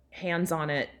 your hands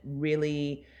on it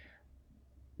really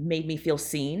made me feel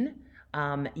seen.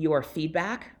 Your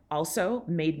feedback also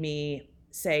made me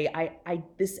say,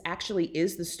 this actually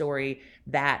is the story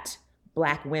that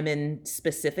Black women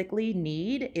specifically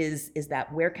need, is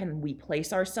that where can we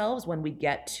place ourselves when we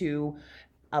get to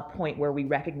a point where we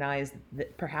recognize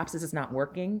that perhaps this is not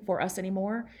working for us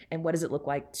anymore, and what does it look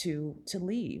like to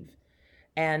leave?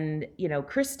 And,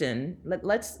 Kristen,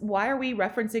 why are we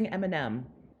referencing Eminem?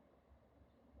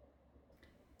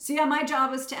 So yeah, my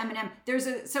job was to Eminem.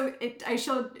 I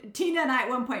showed Tina and I at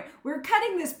one point, we were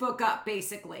cutting this book up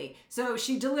basically. So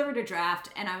she delivered a draft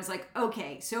and I was like,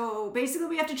 okay, so basically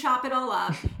we have to chop it all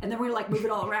up and then we're like move it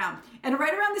all around. And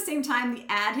right around the same time, the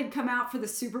ad had come out for the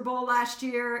Super Bowl last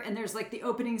year. And there's like the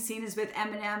opening scene is with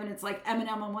Eminem, and it's like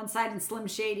Eminem on one side and Slim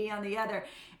Shady on the other.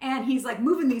 And he's like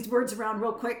moving these words around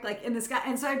real quick, like in the sky.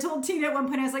 And so I told Tina at one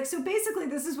point, I was like, so basically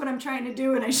this is what I'm trying to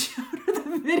do. And I showed her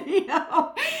the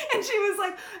video and she was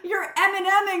like, you're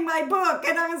Emineming my book.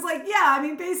 And I was like, yeah, I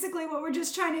mean, basically what we're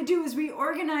just trying to do is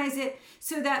reorganize it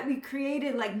so that we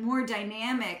created like more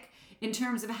dynamic in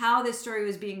terms of how this story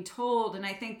was being told. And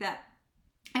I think that,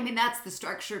 that's the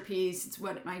structure piece. It's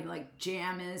what my like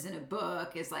jam is in a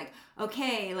book, is like,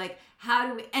 okay, like how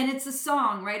do we, and it's a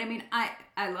song, right?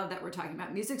 I love that we're talking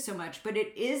about music so much, but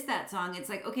it is that song. It's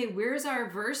like, okay, where's our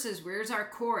verses? Where's our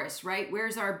chorus, right?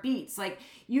 Where's our beats? Like,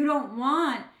 you don't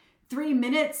want 3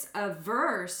 minutes of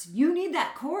verse. You need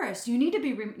that chorus. You need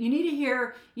to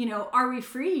hear, Are We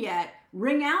Free Yet?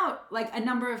 Ring out like a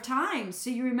number of times so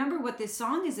you remember what this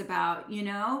song is about,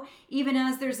 even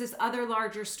as there's this other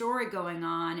larger story going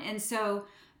on. And so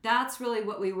that's really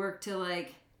what we work to,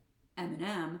 like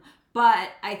Eminem.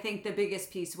 But I think the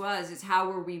biggest piece is how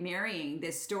were we marrying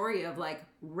this story of like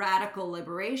radical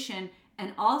liberation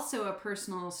and also a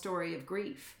personal story of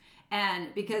grief.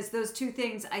 And because those two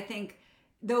things, I think,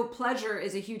 though pleasure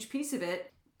is a huge piece of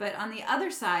it, but on the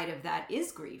other side of that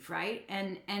is grief, right?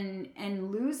 And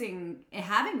losing,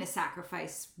 having to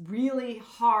sacrifice really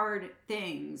hard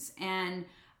things, and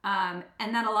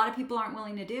that a lot of people aren't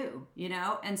willing to do,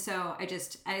 And so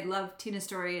I love Tina's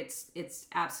story. It's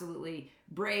absolutely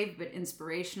brave but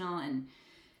inspirational, and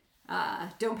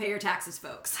don't pay your taxes,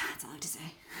 folks. That's all I have to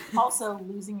say. Also,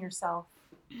 losing yourself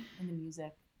in the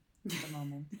music at the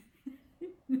moment.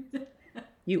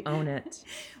 You own it.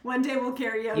 One day we'll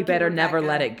karaoke. You better never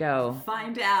Rebecca. let it go.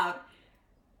 Find out.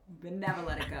 But never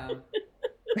let it go.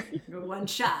 One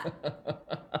shot. But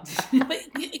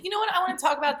you know what I want to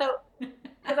talk about, though?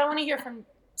 Because I want to hear from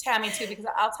Tammy, too, because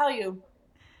I'll tell you,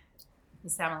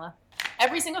 Miss Tamala,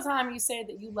 every single time you say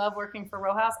that you love working for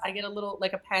Row House, I get a little,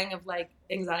 like a pang of, like,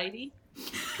 anxiety.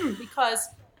 Because,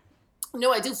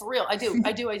 no, I do for real. I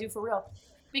do for real.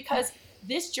 Because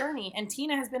this journey, and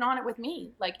Tina has been on it with me,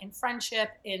 like in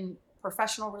friendship, in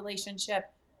professional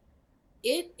relationship,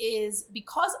 it is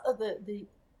because of the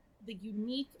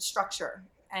unique structure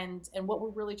and what we're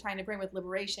really trying to bring with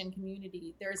liberation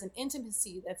community. There is an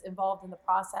intimacy that's involved in the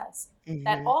process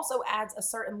that also adds a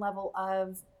certain level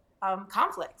of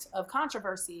conflict, of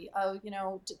controversy, of,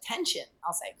 tension,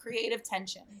 I'll say, creative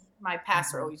tension. My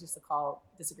pastor always used to call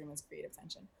disagreements creative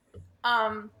tension.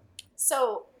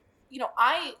 So,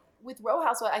 with Row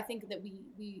House, I think that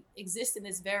we exist in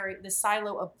this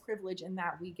silo of privilege, in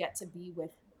that we get to be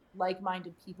with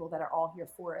like-minded people that are all here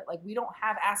for it. Like, we don't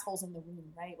have assholes in the room,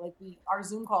 right? Like, our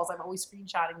Zoom calls, I'm always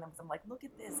screenshotting them. I'm like, look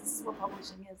at this. This is what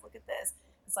publishing is. Look at this.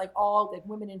 It's like all like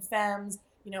women and femmes,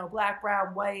 you know, black, brown,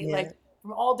 white, Yeah. like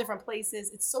from all different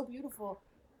places. It's so beautiful.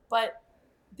 But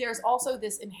there's also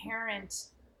this inherent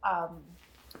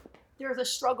there's a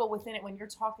struggle within it when you're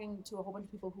talking to a whole bunch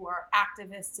of people who are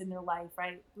activists in their life,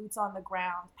 right? Boots on the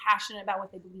ground, passionate about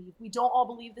what they believe. We don't all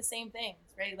believe the same things,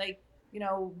 right? Like, you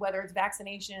know, whether it's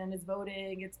vaccination, it's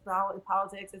voting, it's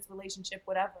politics, it's relationship,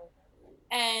 whatever.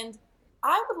 And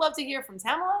I would love to hear from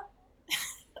Tamala.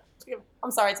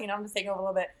 I'm sorry, Tina, I'm just taking over a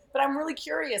little bit. But I'm really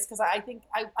curious because I think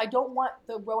I don't want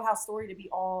the Row House story to be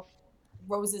all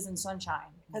roses and sunshine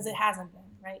because it hasn't been,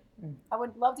 right? I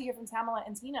would love to hear from Tamala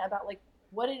and Tina about like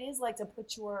what it is like to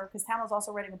put your, because Tamala's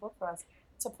also writing a book for us,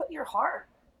 to put your heart,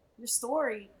 your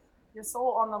story, your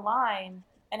soul on the line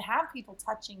and have people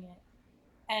touching it.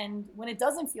 And when it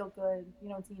doesn't feel good, you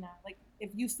know, Tina, like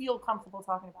if you feel comfortable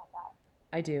talking about that.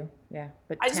 I do, yeah.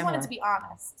 But I just Tamala, wanted to be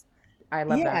honest. I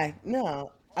love Yeah, that.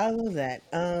 no, I love that.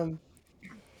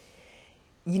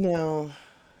 You know,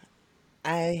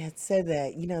 I had said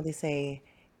that, they say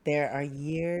there are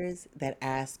years that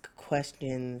ask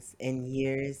questions and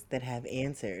years that have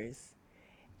answers.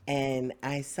 And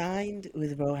I signed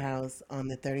with Row House on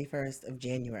the 31st of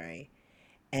January.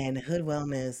 And Hood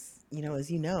Wellness,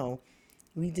 as you know,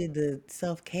 we did the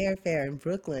self care fair in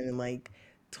Brooklyn in like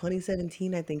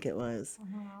 2017, I think it was.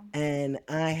 And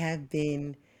I have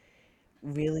been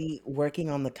really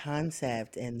working on the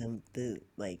concept and the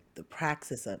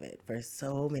praxis of it for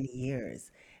so many years.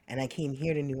 And I came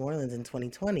here to New Orleans in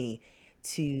 2020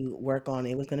 to work on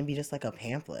it was going to be just like a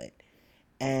pamphlet.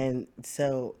 And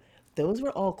so those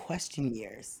were all question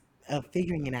years of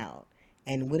figuring it out.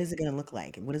 And what is it going to look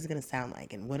like? And what is it going to sound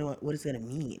like? And what is it going to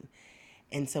mean?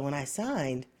 And so when I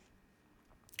signed,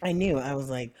 I knew I was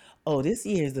like, oh, this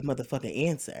year is the motherfucking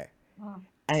answer.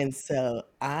 And so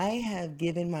I have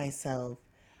given myself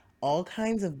all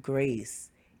kinds of grace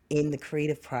in the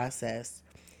creative process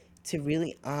to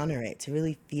really honor it, to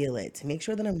really feel it, to make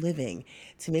sure that I'm living,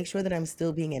 to make sure that I'm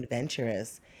still being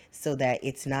adventurous so that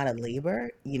it's not a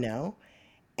labor,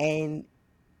 and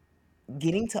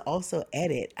getting to also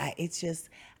edit.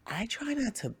 I try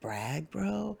not to brag,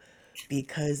 bro,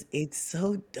 because it's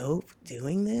so dope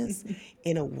doing this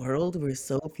in a world where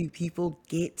so few people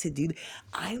get to do.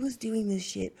 I was doing this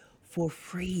shit for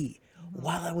free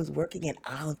while I was working at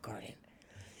Olive Garden.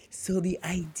 So the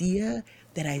idea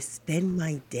that I spend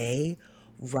my day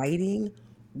writing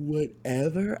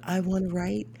whatever I want to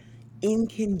write in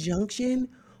conjunction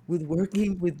with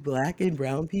working with black and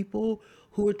brown people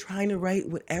who are trying to write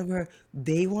whatever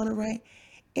they want to write,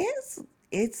 it's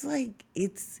it's like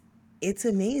it's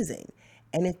amazing.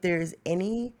 And if there's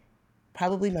any,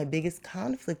 probably my biggest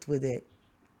conflict with it,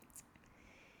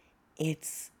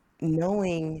 it's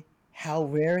knowing how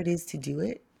rare it is to do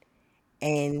it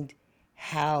and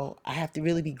how I have to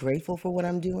really be grateful for what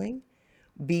I'm doing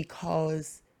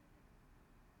because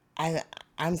I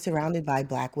I'm surrounded by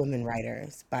black women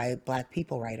writers, by black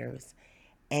people writers,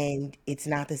 and it's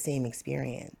not the same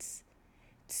experience.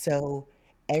 So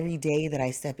every day that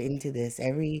I step into this,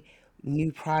 every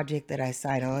new project that I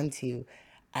sign on to,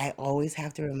 I always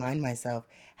have to remind myself,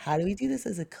 how do we do this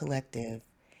as a collective?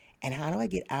 And how do I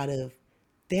get out of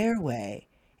their way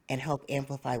and help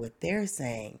amplify what they're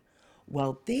saying?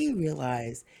 Well, they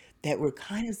realize that we're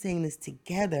kind of saying this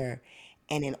together.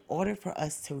 And in order for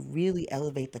us to really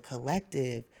elevate the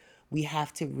collective, we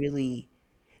have to really.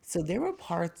 So there were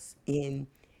parts in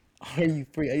Are You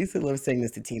Free? I used to love saying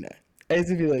this to Tina. I used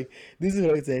to be like, this is what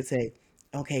I would say. I'd say,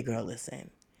 okay, girl, listen,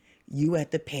 you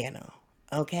at the panel,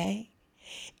 okay?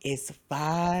 It's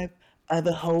five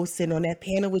other hosts sitting on that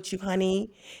panel with you,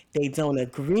 honey. They don't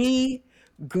agree,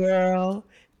 girl.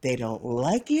 They don't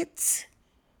like it.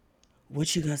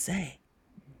 What you gonna say?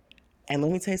 And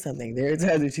let me tell you something. There are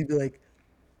times that she'd be like,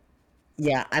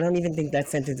 yeah, I don't even think that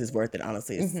sentence is worth it,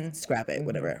 honestly. Scrap it,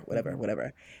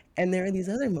 whatever. And there are these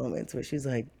other moments where she's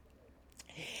like,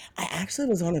 I actually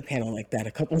was on a panel like that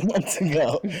a couple of months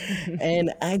ago,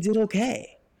 and I did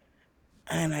okay.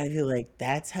 And I feel like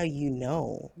that's how you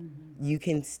know you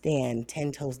can stand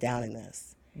 10 toes down in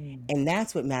this. And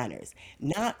that's what matters.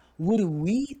 Not what do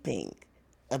we think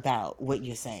about what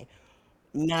you're saying.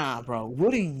 Nah, bro,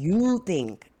 what do you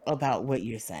think about what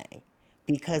you're saying?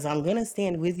 Because I'm going to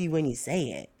stand with you when you say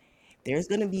it. There's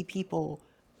going to be people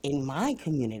in my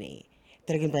community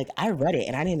that are going to be like, I read it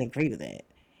and I didn't agree with it.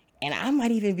 And I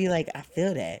might even be like, I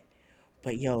feel that.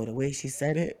 But yo, the way she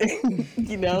said it,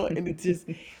 and it's just,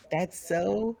 that's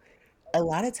so, a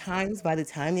lot of times by the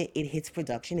time it hits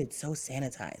production, it's so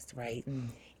sanitized, right?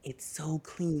 It's so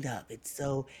cleaned up.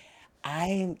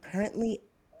 I'm currently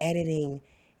editing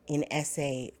an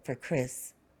essay for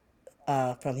Chris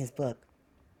from his book.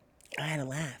 I had to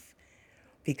laugh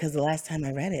because the last time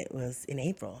I read it was in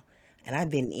April, and I've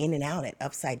been in and out at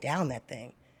Upside Down, that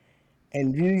thing.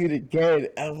 And reading it again,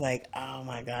 I'm like, oh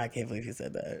my God, I can't believe you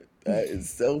said that. That is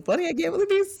so funny. I can't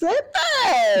believe you said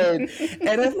that.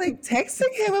 And I'm like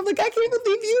texting him. I'm like, I can't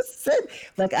believe you said.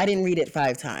 Like, I didn't read it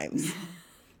 5 times,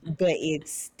 but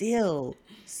it's still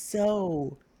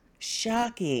so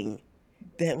shocking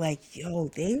that, like, yo,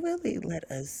 they really let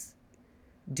us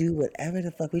do whatever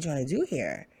the fuck we trying to do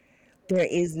here.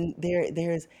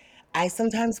 There's I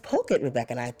sometimes poke at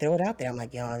Rebecca and I throw it out there. I'm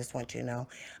like, yo, I just want you to know,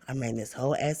 I'm writing this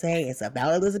whole essay. It's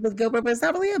about Elizabeth Gilbert, but it's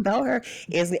not really about her.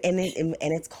 And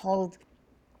it's called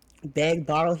Beg,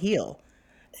 Borrow, Heal.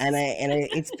 And I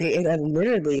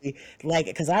literally, like,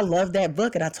 because I love that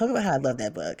book, and I talk about how I love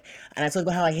that book, and I talk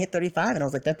about how I hit 35, and I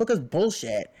was like, that book is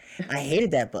bullshit. I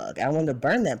hated that book. I wanted to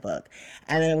burn that book.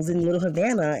 And then I was in Little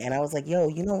Havana, and I was like, yo,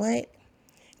 you know what?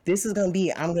 This is gonna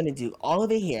be, I'm gonna do all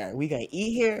of it here. We're gonna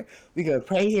eat here, we're gonna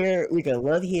pray here, we're gonna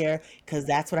love here, because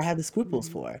that's what I have the scruples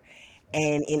for.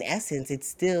 And in essence, it's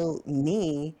still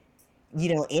me,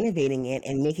 innovating it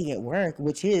and making it work,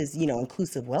 which is,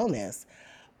 inclusive wellness.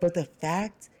 But the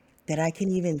fact that I can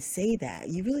even say that,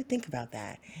 you really think about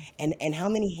that, and how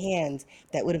many hands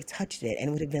that would have touched it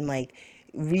and would have been like,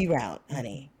 reroute,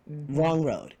 honey, wrong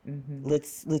road.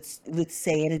 Let's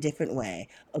say it a different way,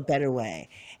 a better way,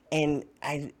 and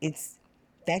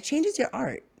that changes your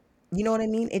art. You know what I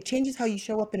mean? It changes how you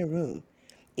show up in a room.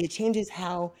 It changes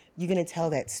how you're gonna tell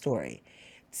that story.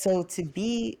 So to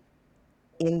be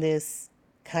in this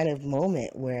kind of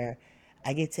moment where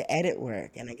I get to edit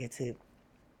work and I get to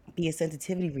be a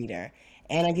sensitivity reader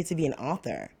and I get to be an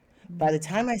author. By the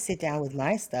time I sit down with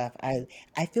my stuff, I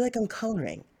feel like I'm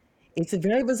coloring. It's a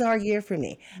very bizarre year for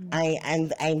me. My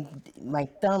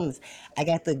thumbs, I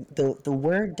got the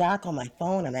Word doc on my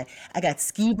phone. I got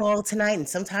skee ball tonight, and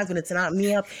sometimes when it's not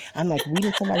me up, I'm like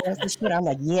reading somebody else's shit. I'm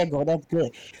like, yeah, girl, that's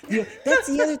good. That's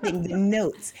the other thing, the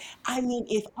notes. I mean,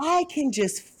 if I can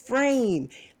just frame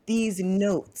these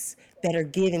notes that are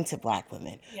given to Black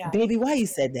women, baby, why you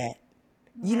said that?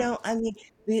 I mean,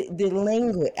 the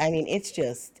language, I mean,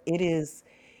 it is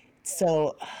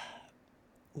so,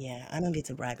 yeah, I don't get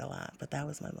to brag a lot, but that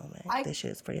was my moment. This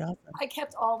shit is pretty awesome. I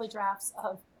kept all the drafts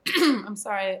of, I'm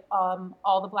sorry,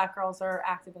 All the Black Girls Are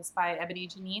Activists by Ebony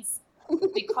Janice,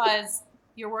 because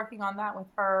you're working on that with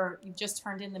her. You've just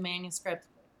turned in the manuscript,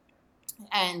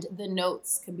 and the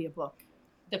notes can be a book.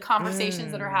 The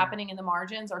conversations that are happening in the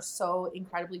margins are so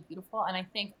incredibly beautiful, and I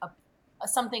think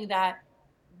something that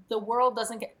the world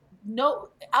doesn't get,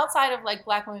 outside of like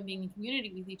Black women being in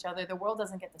community with each other, the world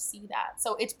doesn't get to see that.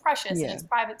 So it's precious and it's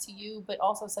private to you, but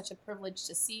also such a privilege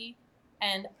to see.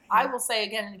 And I will say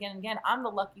again and again and again, I'm the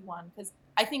lucky one, because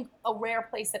I think a rare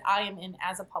place that I am in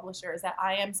as a publisher is that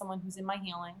I am someone who's in my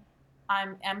healing. I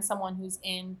am someone who's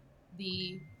in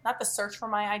not the search for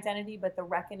my identity, but the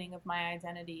reckoning of my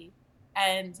identity.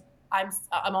 And I'm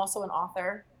also an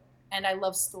author, and I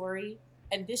love story.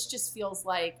 And this just feels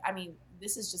like, I mean,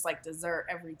 this is just like dessert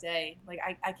every day. Like,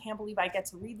 I can't believe I get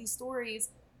to read these stories,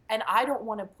 and I don't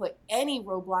want to put any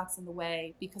roadblocks in the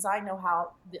way, because I know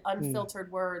how the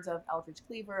unfiltered words of Eldridge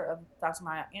Cleaver, of Dr.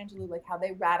 Maya Angelou, like how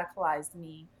they radicalized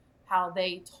me, how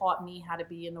they taught me how to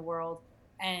be in the world.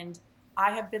 And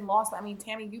I have been lost. I mean,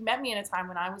 Tammy, you met me in a time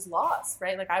when I was lost,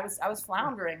 right? Like I was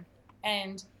floundering,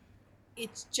 and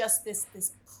it's just this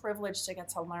privilege to get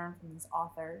to learn from these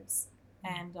authors.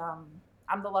 And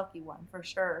I'm the lucky one for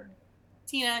sure.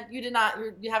 Tina, you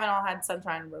haven't all had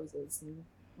sunshine and roses and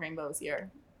rainbows here.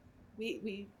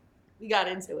 We got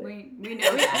into it. We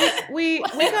know that. we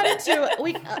got into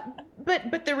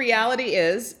it. But the reality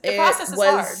is, the process is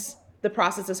hard. The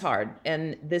process is hard,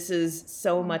 and this is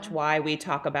so much why we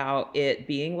talk about it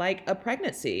being like a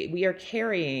pregnancy. We are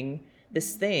carrying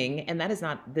this thing, and that is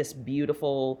not this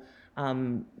beautiful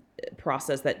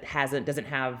process that doesn't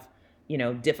have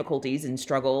difficulties and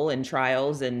struggle and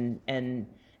trials and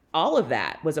all of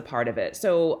that was a part of it.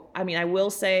 So, I mean, I will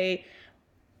say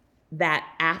that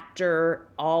after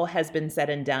all has been said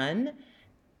and done,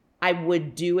 I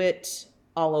would do it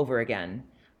all over again.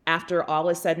 After all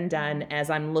is said and done, as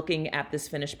I'm looking at this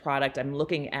finished product, I'm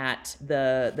looking at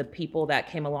the people that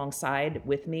came alongside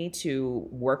with me to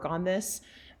work on this.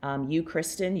 You,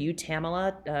 Kristen, you,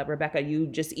 Tamala, Rebecca, you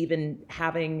just even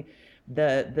having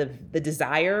the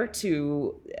desire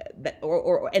to,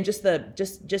 and just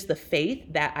the faith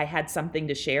that I had something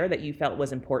to share that you felt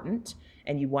was important,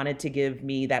 and you wanted to give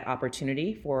me that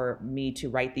opportunity for me to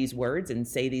write these words and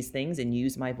say these things and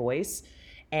use my voice.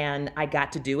 And I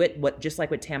got to do it, just like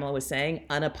what Tamala was saying,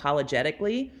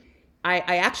 unapologetically.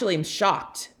 I actually am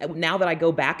shocked now that I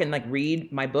go back and like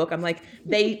read my book. I'm like,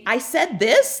 I said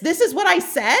this. This is what I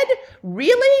said.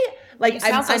 Really? Like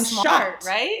I'm smart, shocked,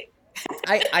 right?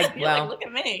 Well, like, look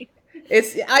at me.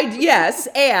 Yes,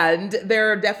 and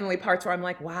there are definitely parts where I'm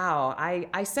like, wow,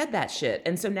 I said that shit,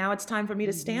 and so now it's time for me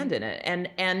to stand in it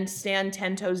and stand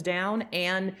 10 toes down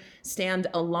and stand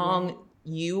along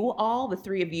you all, the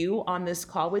three of you on this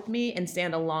call with me, and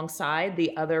stand alongside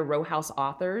the other Row House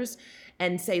authors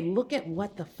and say, look at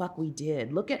what the fuck we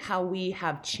did. Look at how we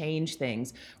have changed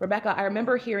things. Rebecca, I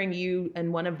remember hearing you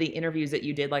in one of the interviews that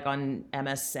you did like on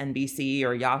MSNBC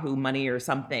or Yahoo Money or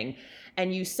something.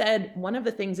 And you said one of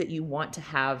the things that you want to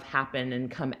have happen and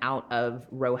come out of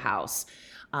Row House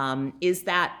is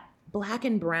that Black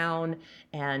and brown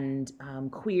and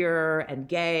queer and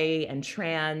gay and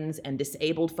trans and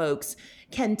disabled folks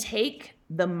can take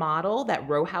the model that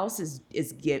Row House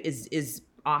is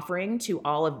offering to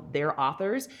all of their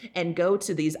authors and go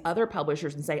to these other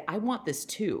publishers and say, I want this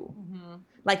too. Mm-hmm.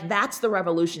 Like that's the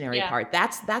revolutionary part.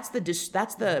 That's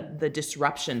the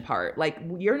disruption part. Like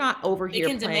you're not over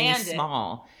here playing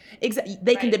small.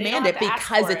 They can demand it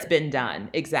because it's been done.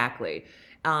 Exactly.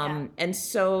 And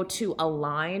so to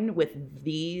align with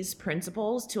these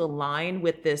principles, to align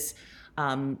with this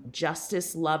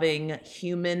justice-loving,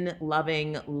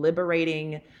 human-loving,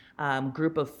 liberating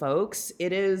group of folks,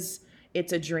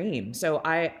 it's a dream. So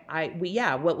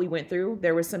what we went through,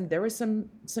 there was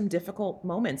some difficult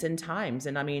moments and times.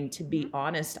 And I mean, to be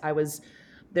honest,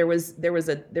 there was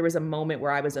a moment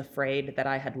where I was afraid that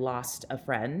I had lost a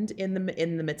friend in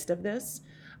the midst of this.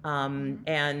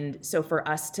 And so for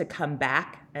us to come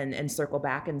back and circle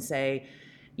back and say,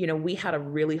 you know, we had a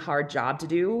really hard job to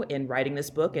do in writing this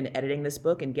book and editing this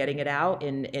book and getting it out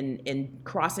and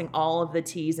crossing all of the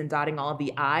T's and dotting all of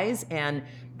the I's. And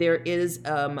there's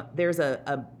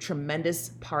a tremendous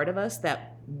part of us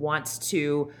that wants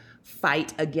to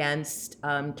fight against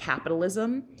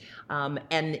capitalism.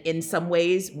 And in some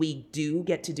ways we do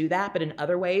get to do that, but in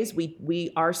other ways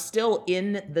we are still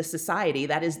in the society.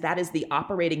 That is the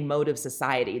operating mode of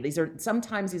society.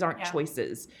 Sometimes these aren't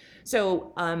choices.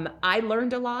 So I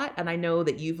learned a lot, and I know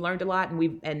that you've learned a lot,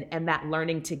 and that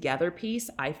learning together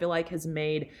piece I feel like has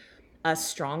made us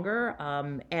stronger.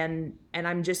 And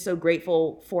I'm just so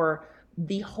grateful for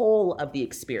the whole of the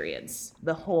experience,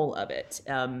 the whole of it.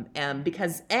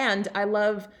 Because I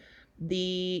love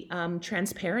the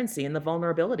transparency and the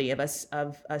vulnerability of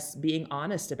us being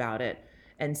honest about it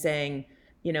and saying,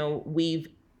 you know, we've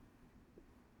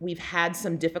had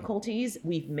some difficulties,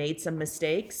 we've made some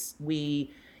mistakes,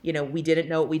 we didn't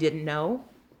know what we didn't know,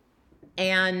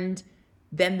 and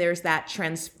then there's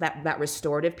that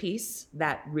restorative piece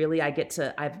that really I've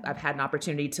had an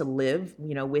opportunity to live,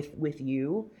 you know, with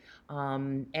you,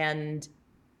 and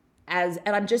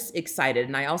I'm just excited.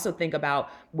 And I also think about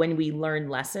when we learn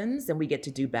lessons and we get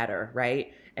to do better,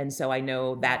 right? And so I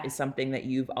know that is something that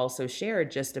you've also shared,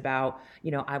 just about,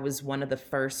 you know, I was one of the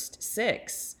first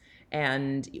 6.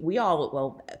 And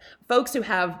folks who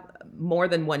have more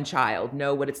than one child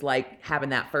know what it's like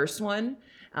having that first one,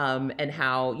 and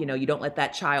how, you know, you don't let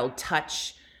that child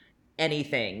touch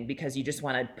anything because you just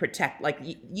want to protect, like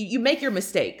you make your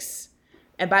mistakes.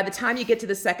 And by the time you get to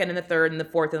the second and the third and the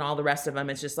fourth and all the rest of them,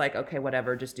 it's just like, okay,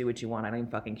 whatever, just do what you want. I don't even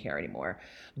fucking care anymore.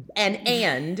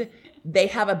 And they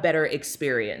have a better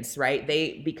experience, right?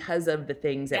 Because of the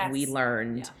things that we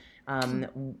learned. Yeah.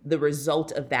 The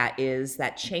result of that is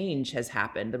that change has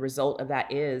happened. The result of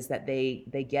that is that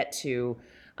they get to,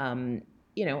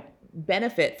 you know,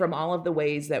 benefit from all of the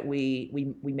ways that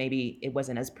we maybe it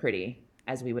wasn't as pretty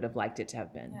as we would have liked it to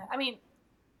have been. Yeah. I mean,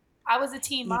 I was a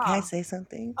teen mom. Can I say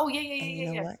something? Oh, yeah.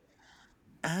 You know what?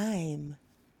 I'm,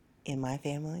 in my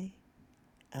family,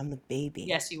 I'm the baby.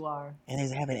 Yes, you are. And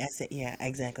I have an essay. Yeah,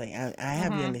 exactly. I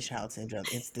have youngest child syndrome.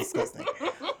 It's disgusting.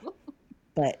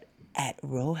 But at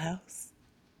Row House,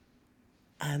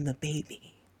 I'm the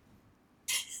baby.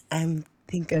 I'm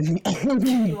thinking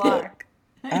you are.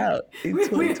 Out in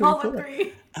we all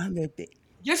agree. I'm the baby.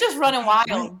 You're just running wild.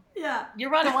 Right. Yeah.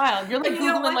 You're running wild. You're like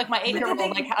Googling like my 8-year-old,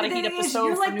 like how to heat up the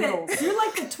stove for noodles. You're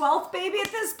like the 12th baby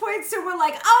at this point, so we're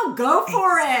like, oh, go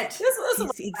for it.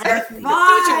 Exactly.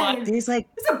 Fine. There's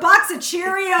a box of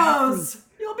Cheerios.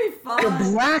 You'll be fine.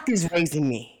 The Black is raising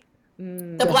me.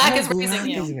 The Black is raising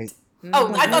you.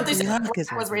 Oh, I thought this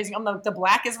was raising. The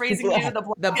Black is raising you. The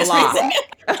Black is raising you.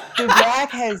 The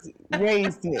Black has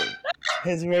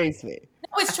raised me.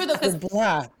 No, it's true though, because the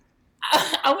Black.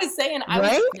 I was saying, I'm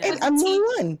the only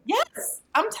one. Yes,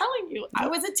 I'm telling you, I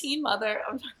was a teen mother.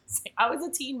 I was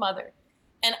a teen mother,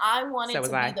 and I wanted to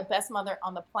be the best mother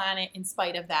on the planet in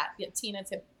spite of that. Yeah, Tina,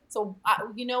 So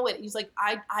you know what? He's like,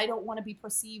 I don't want to be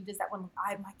perceived as that one.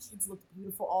 My kids look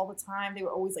beautiful all the time. They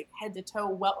were always like head to toe.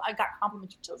 Well, I got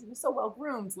compliments. Your children were so well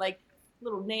groomed, like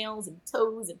little nails and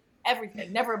toes and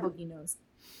everything. Never a boogie nose.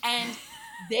 And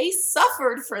they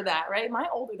suffered for that, right?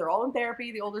 They're all in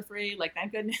therapy. The older three, like,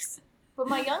 thank goodness. But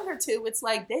my younger two, it's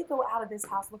like they go out of this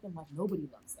house looking like nobody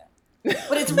loves them.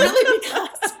 But it's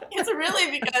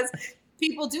really because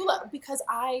people do love, because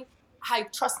I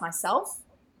trust myself.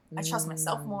 I trust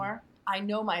myself more. I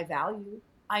know my value.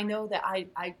 I know that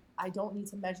I don't need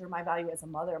to measure my value as a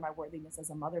mother, my worthiness as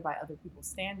a mother by other people's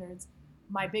standards.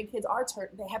 My big kids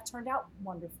they have turned out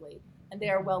wonderfully and they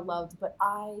are well loved, but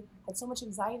I had so much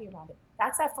anxiety around it.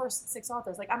 That's that first 6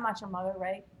 authors. Like, I'm not your mother,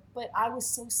 right? But I was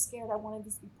so scared. I wanted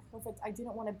this to be perfect. I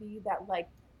didn't want to be that, like,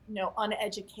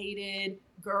 uneducated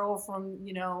girl from,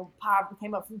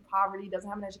 came up from poverty, doesn't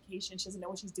have an education, she doesn't know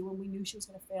what she's doing. We knew she was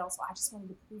going to fail. So I just wanted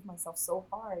to prove myself so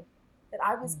hard that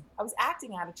I was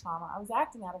acting out of trauma. I was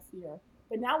acting out of fear.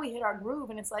 But now we hit our groove,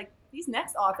 and it's like these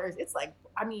next authors, it's like,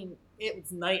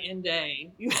 it's night and day.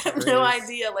 You have no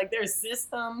idea. Like, there's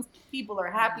systems. People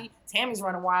are happy. Tammy's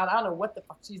running wild. I don't know what the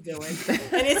fuck she's doing.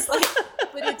 And it's like,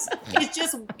 but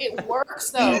it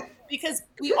works though, because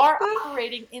we are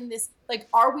operating in this, like,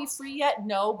 are we free yet?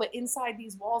 No, but inside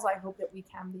these walls, I hope that we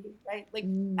can be, right? Like,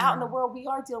 out in the world, we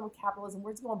are dealing with capitalism.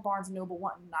 We're going Barnes and Noble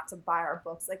wanting not to buy our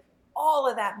books, like all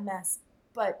of that mess.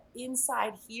 But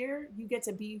inside here, you get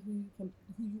to be who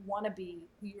you want to be,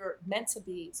 who you're meant to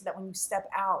be, so that when you step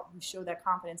out, you show that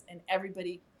confidence, and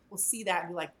everybody will see that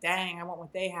and be like, dang, I want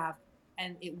what they have.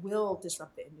 And it will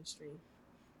disrupt the industry.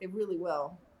 It really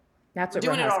will. That's what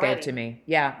Row House gave to me.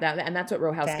 Yeah, that's what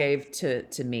Row House gave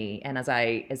to me. And as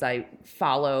I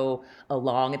follow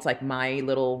along, it's like my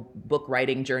little book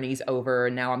writing journey's over.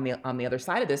 And now I'm on the other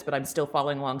side of this, but I'm still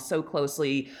following along so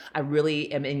closely. I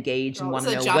really am engaged and want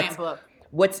to know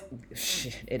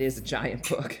it is a giant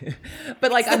book.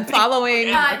 But like, I'm following.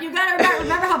 You gotta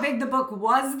remember how big the book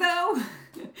was, though.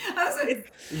 I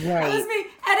was me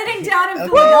editing down in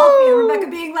Philadelphia. Rebecca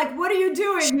being like, "What are you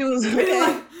doing?" She was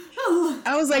like,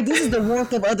 I was like, "This is the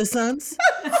warmth of other suns."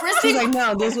 She's like,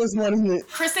 "No, this was one of the."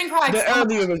 Kristen cried. The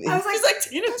earlier. I was like,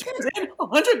 Tina turned in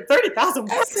 130,000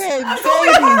 books. I said, I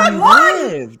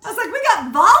was like, "We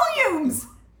got volumes.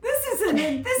 This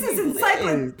is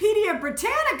Encyclopedia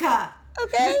Britannica."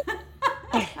 Okay.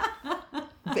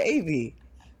 Baby.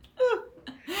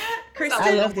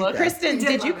 Kristen,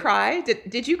 did you cry?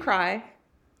 Did you cry?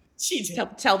 She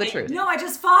did. Tell the truth. No, I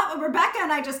just fought. Rebecca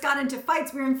and I just got into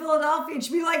fights. We were in Philadelphia, and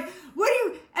she'd be like, "What do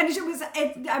you?"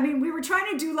 And we were trying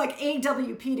to do like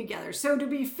AWP together. So to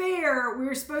be fair, we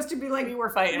were supposed to be like, we were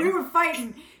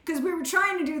fighting because we were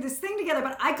trying to do this thing together.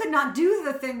 But I could not do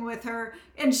the thing with her,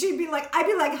 and I'd be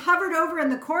like hovered over in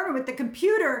the corner with the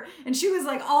computer, and she was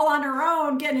like all on her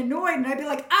own, getting annoyed, and I'd be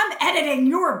like, "I'm editing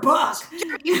your book."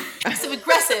 You're so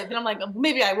aggressive, and I'm like,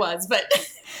 maybe I was, but.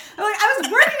 I was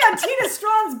working on Tina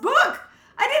Strawn's book.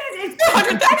 I didn't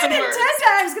intend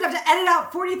that I was going to have to edit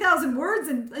out 40,000 words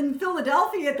in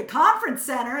Philadelphia at the conference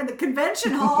center and the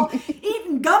convention hall,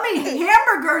 eating gummy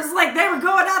hamburgers like they were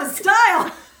going out of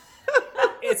style.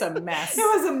 It's a mess. It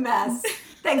was a mess.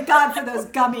 Thank God for those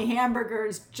gummy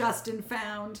hamburgers Justin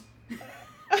found.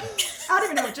 I don't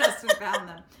even know if Justin found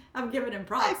them. I'm giving him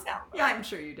props. I found them. Yeah, I'm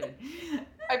sure you did.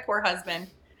 My poor husband.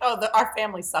 Our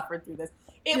family suffered through this.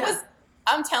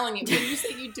 I'm telling you, when you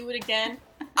say you do it again,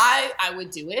 I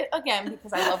would do it again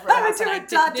because I love Row House. I would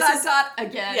do it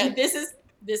again. Yeah,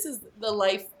 this is the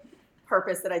life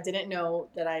purpose that I didn't know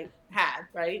that I had,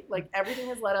 right? Like, everything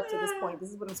has led up to this point.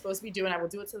 This is what I'm supposed to be doing. I will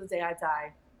do it till the day I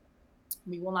die.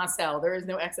 We will not sell. There is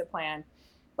no exit plan.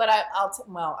 But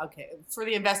okay, for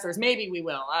the investors, maybe we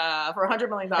will, for $100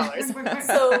 million.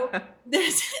 So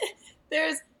there's,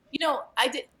 I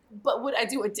did. But would I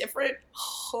do it different?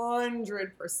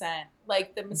 100%.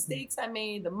 Like, the mistakes I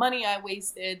made, the money I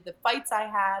wasted, the fights I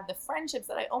had, the friendships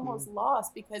that I almost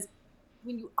lost, because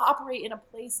when you operate in a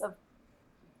place of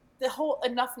the whole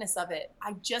enoughness of it,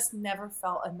 I just never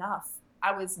felt enough.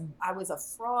 I was a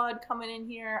fraud coming in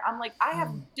here. I'm like, I have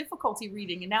difficulty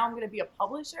reading, and now I'm going to be a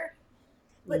publisher.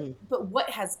 But what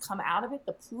has come out of it,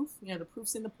 the proof, the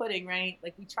proof's in the pudding, right?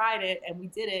 Like, we tried it and we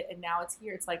did it, and now it's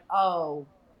here. It's like, oh,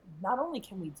 not only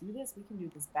can we do this, we can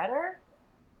do this better.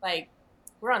 Like,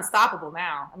 we're unstoppable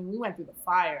now. I mean, we went through the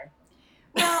fire.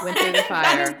 Well,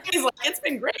 it's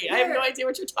been great. I have no idea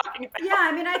what you're talking about. Yeah,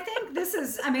 I mean, I think this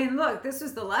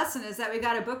was the lesson, is that we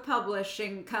got a book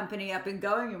publishing company up and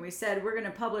going, and we said we're going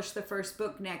to publish the first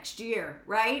book next year,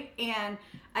 right? And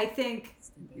I think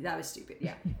that was stupid.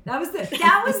 Yeah, that was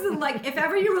the like, if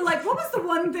ever you were like, what was the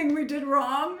one thing we did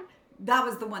wrong? That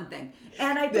was the one thing.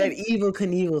 And I That think, evil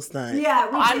Knievel stunt. yeah,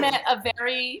 we I did. met a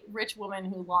very rich woman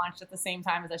who launched at the same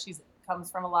time as us. She comes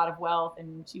from a lot of wealth,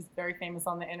 and she's very famous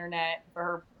on the internet for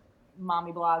her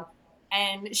mommy blog.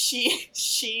 And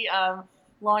she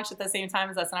launched at the same time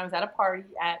as us. And I was at a party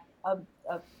at a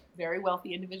very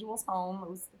wealthy individual's home. It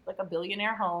was like a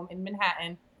billionaire home in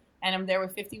Manhattan. And I'm there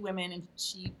with 50 women. And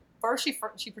she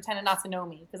pretended not to know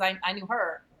me because I knew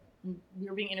her. We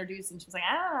were being introduced, and she was like,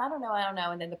 I don't know.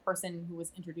 And then the person who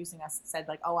was introducing us said,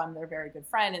 like, oh, I'm their very good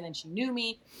friend. And then she knew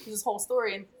me. It was this whole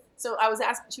story. And so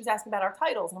she was asking about our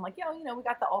titles. And I'm like, we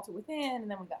got The Altar Within,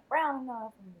 and then we got Brown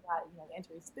Enough, and we got, the Enter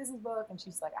Ace Business Book. And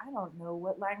she's like, I don't know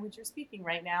what language you're speaking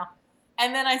right now.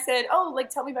 And then I said, oh, like,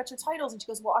 tell me about your titles. And she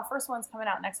goes, well, our first one's coming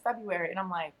out next February. And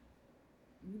I'm like,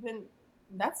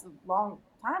 that's a long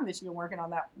time that you've been working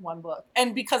on that one book.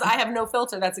 And because I have no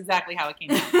filter, that's exactly how it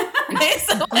came out.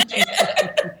 So,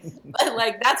 but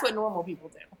like, that's what normal people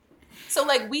do. So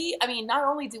like not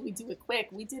only did we do it quick,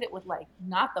 we did it with like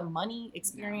not the money,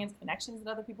 experience, connections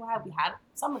that other people have. We had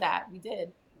some of that, we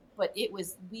did, but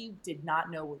we did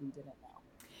not know what we didn't know.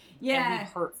 Yeah. And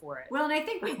we hurt for it. Well, and I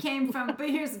think we came from, but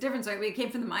here's the difference, right? We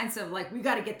came from the mindset of like, we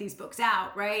got to get these books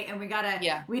out, right? And we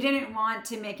didn't want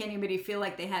to make anybody feel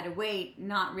like they had to wait,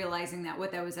 not realizing that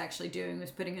what that was actually doing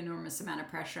was putting an enormous amount of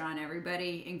pressure on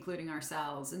everybody, including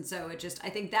ourselves. And so I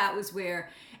think that was where,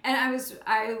 and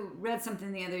I read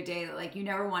something the other day that like, you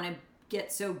never want to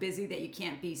get so busy that you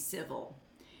can't be civil.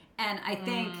 And I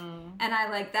think, and I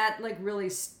like that, like really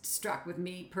struck with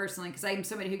me personally, because I'm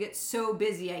somebody who gets so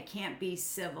busy, I can't be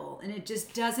civil. And it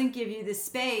just doesn't give you the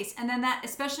space. And then that,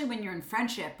 especially when you're in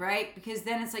friendship, right? Because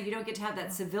then it's like, you don't get to have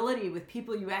that civility with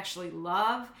people you actually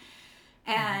love.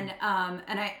 And,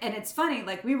 and it's funny,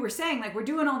 like we were saying, like we're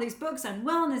doing all these books on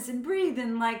wellness and breathe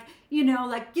and like,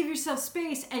 like give yourself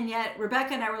space. And yet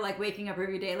Rebecca and I were like waking up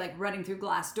every day, like running through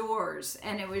glass doors.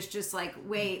 And it was just like,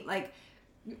 wait, like,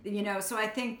 so I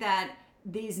think that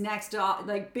these next,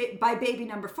 like by baby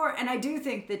number 4, and I do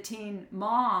think the teen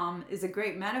mom is a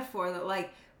great metaphor that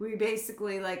like, we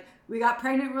basically like, we got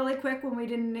pregnant really quick when we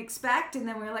didn't expect. And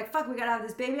then we were like, fuck, we got to have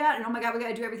this baby out. And oh my God, we got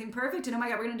to do everything perfect. And oh my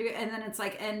God, we're going to do it. And then it's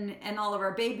like, and all of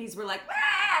our babies were like,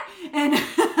 ah! And,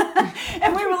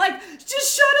 and we were like,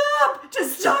 just shut up.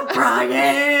 Just stop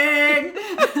crying.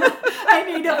 I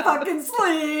need to fucking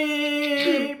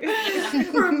sleep.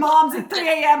 We're moms at 3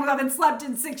 a.m. who haven't slept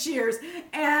in 6 years.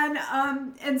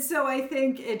 And so I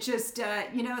think it just, so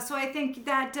I think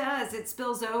that it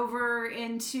spills over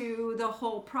into the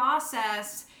whole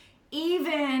process,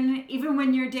 even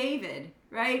when you're David,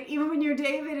 right? Even when you're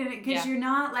David, and because you're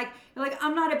like,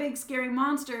 I'm not a big scary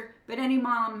monster, but any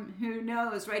mom who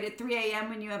knows, right? At 3 a.m.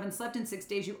 when you haven't slept in 6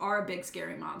 days, you are a big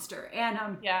scary monster. And,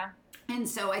 and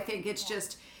so I think it's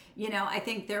just, I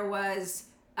think there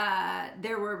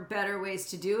were better ways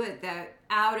to do it, that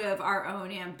out of our own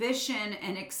ambition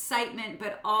and excitement,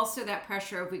 but also that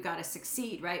pressure of we got to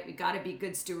succeed, right? We got to be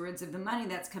good stewards of the money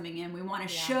that's coming in. We want to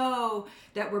show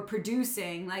that we're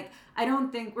producing. Like, I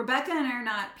don't think Rebecca and I are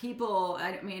not people.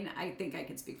 I think I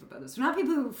can speak for both of us. We're not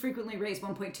people who frequently raise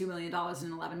 $1.2 million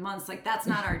in 11 months. Like, that's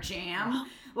not our jam.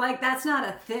 Like, that's not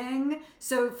a thing.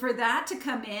 So for that to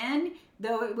come in,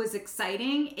 though it was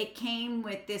exciting, it came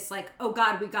with this like, oh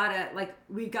God, we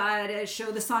gotta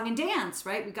show the song and dance,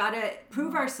 right? We gotta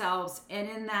prove ourselves. And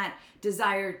in that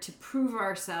desire to prove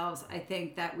ourselves, I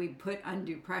think that we put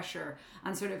undue pressure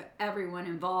on sort of everyone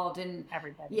involved, and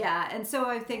everybody. Yeah. And so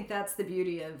I think that's the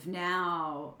beauty of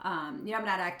now. I'm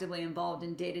not actively involved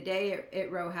in day to day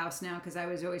at Row House now, because I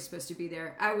was always supposed to be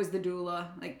there. I was the doula,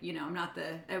 like,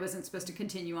 I wasn't supposed to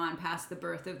continue on past the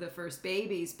birth of the first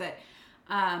babies, but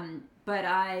I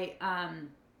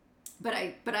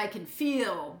can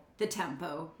feel the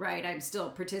tempo, right? I still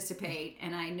participate,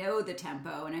 and I know the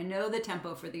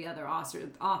tempo, for the other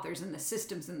authors and the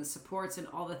systems and the supports and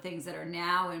all the things that are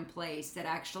now in place that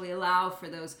actually allow for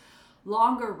those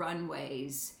longer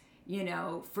runways,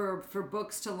 for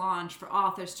books to launch, for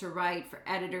authors to write, for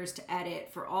editors to edit,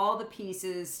 for all the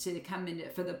pieces to come into,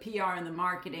 for the PR and the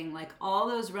marketing, like all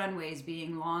those runways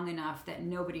being long enough that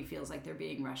nobody feels like they're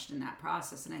being rushed in that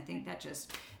process. And I think that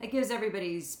gives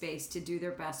everybody space to do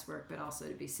their best work, but also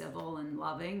to be civil and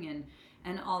loving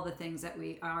and all the things that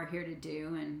we are here to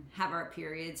do, and have our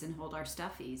periods and hold our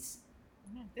stuffies.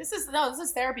 This is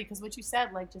therapy, because what you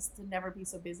said, like, just to never be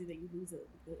so busy that you lose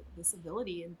the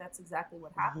civility, and that's exactly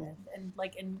what happened. And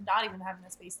not even having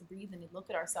the space to breathe and to look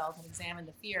at ourselves and examine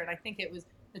the fear. And I think it was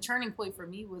the turning point for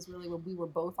me was really when we were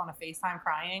both on a FaceTime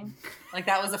crying. Like,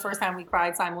 that was the first time we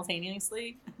cried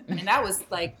simultaneously, and that was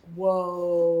like,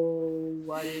 whoa,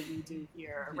 what did we do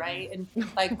here, right? And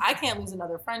like, I can't lose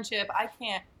another friendship. I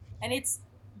can't, and it's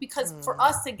because for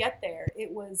us to get there,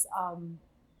 it was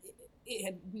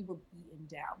we were beaten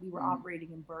down. We were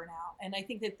operating in burnout. And I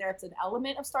think that that's an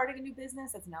element of starting a new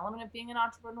business. That's an element of being an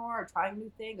entrepreneur or trying a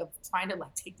new thing, of trying to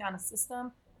like take down a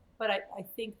system. But I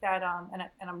think that,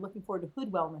 and I'm looking forward to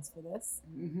Hood Wellness for this,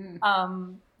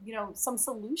 you know, some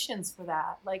solutions for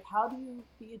that. Like, how do you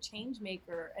be a change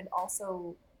maker and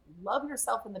also love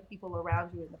yourself and the people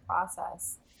around you in the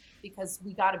process? Because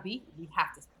we have to be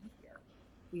here.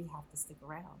 We have to stick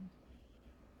around.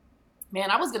 Man,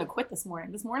 I was going to quit this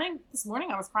morning. This morning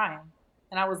I was crying.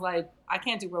 And I was like, I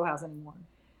can't do Row House anymore.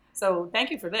 So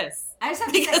thank you for this. I just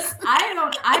have to say,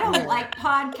 I don't like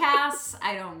podcasts.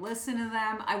 I don't listen to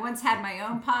them. I once had my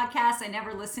own podcast. I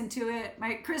never listened to it.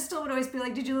 My Crystal would always be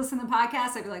like, "Did you listen to the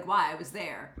podcast?" I'd be like, "Why? I was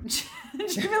there." She'd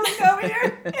be like, "Over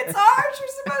here, it's ours. You're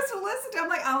supposed to listen to." I'm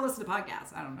like, "I'll listen to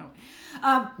podcasts." I don't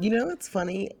know. You know what's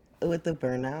funny with the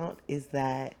burnout is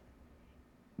that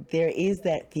there is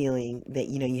that feeling that,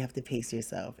 you know, you have to pace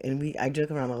yourself. And I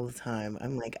joke around all the time.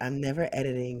 I'm like, I'm never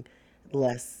editing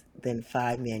less than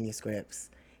 5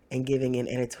 manuscripts and giving an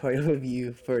editorial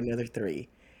review for another 3.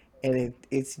 And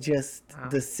it's just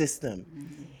the system.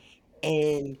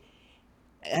 And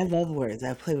I love words.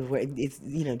 I play with words. It's,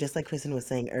 you know, just like Kristen was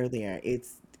saying earlier,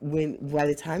 it's by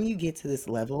the time you get to this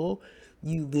level,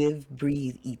 you live,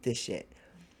 breathe, eat this shit.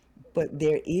 But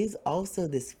there is also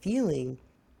this feeling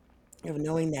of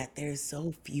knowing that there's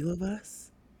so few of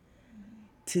us.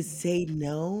 To say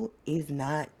no is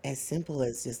not as simple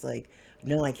as just like,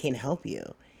 no, I can't help you.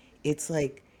 It's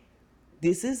like,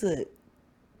 this is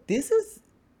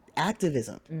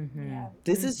activism.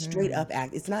 This is straight up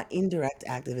act. It's not indirect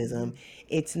activism.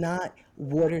 It's not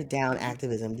watered down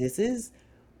activism. This is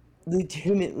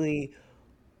legitimately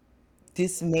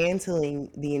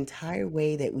dismantling the entire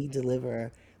way that we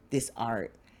deliver this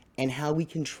art and how we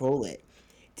control it.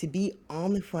 To be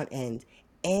on the front end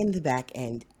and the back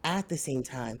end at the same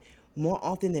time, more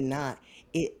often than not,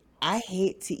 I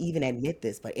hate to even admit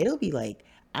this, but it'll be like,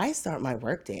 I start my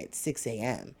workday at 6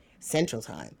 a.m. Central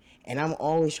Time, and I'm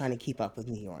always trying to keep up with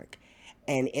New York.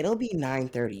 And it'll be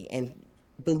 9:30, and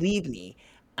believe me,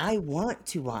 I want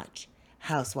to watch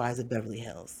Housewives of Beverly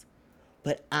Hills,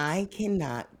 but I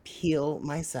cannot peel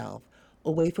myself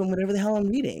away from whatever the hell I'm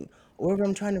reading or whatever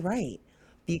I'm trying to write,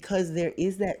 because there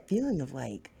is that feeling of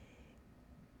like,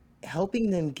 helping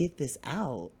them get this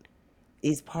out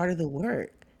is part of the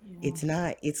work. It's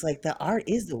not, it's like the art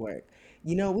is the work.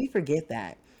 You know, we forget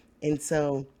that. And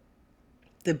so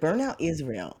the burnout is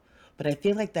real, but I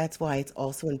feel like that's why it's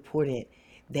also important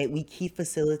that we keep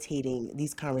facilitating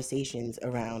these conversations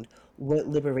around what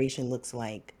liberation looks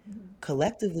like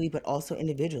collectively, but also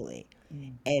individually.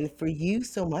 And for you,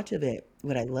 so much of it,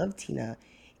 what I love, Tina,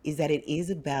 is that it is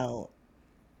about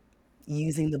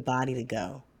using the body to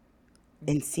go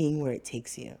and seeing where it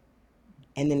takes you.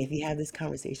 And then if you have this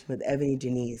conversation with Ebony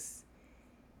Janice,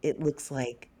 it looks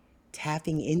like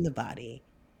tapping in the body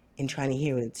and trying to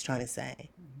hear what it's trying to say.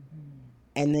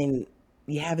 And then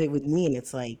you have it with me, and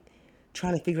it's like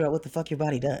trying to figure out what the fuck your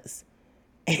body does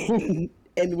and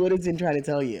what it's been trying to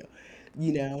tell you,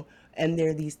 you know? And there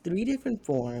are these 3 different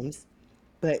forms,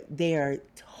 but they are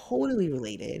totally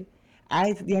related.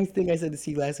 I think I said this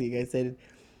to you last week. I said,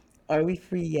 are we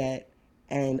free yet?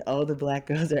 And all the Black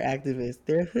girls are activists.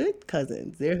 They're hood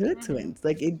cousins. They're hood twins.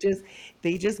 Like,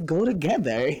 they just go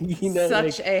together. You know,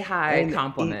 such like, a high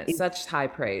compliment, it, such high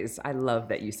praise. I love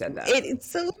that you said that. It's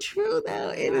so true, though.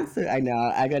 It is. So, I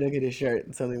know. I gotta get a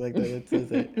shirt, something like that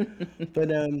says it.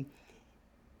 But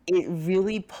it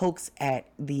really pokes at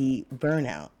the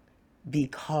burnout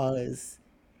because.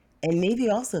 And maybe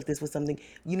also if this was something,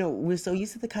 you know, we're so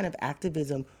used to the kind of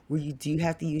activism where you do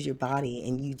have to use your body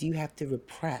and you do have to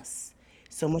repress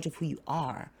so much of who you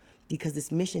are because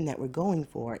this mission that we're going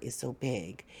for is so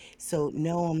big. So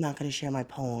no, I'm not going to share my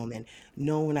poem, and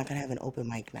no, we're not going to have an open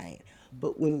mic night.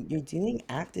 But when you're doing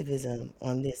activism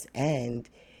on this end,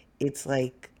 it's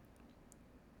like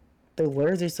the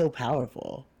words are so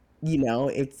powerful, you know,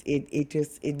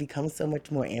 it becomes so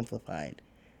much more amplified.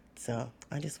 So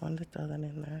I just wanted to throw that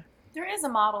in there. There is a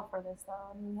model for this, though.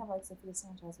 I mean, we have like Sophia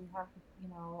Sanchez. We have, you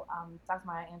know, Dr.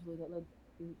 Maya Angelou that looked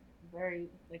very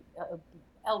like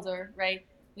elder, right?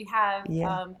 We have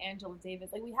Angela Davis.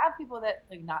 Like, we have people that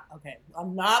like not okay.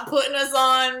 I'm not putting us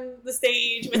on the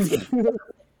stage with you,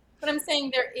 but I'm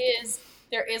saying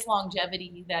there is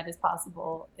longevity that is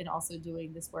possible in also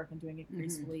doing this work and doing it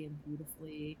gracefully and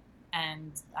beautifully.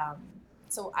 And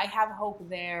so I have hope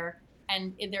there.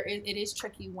 And it is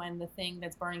tricky when the thing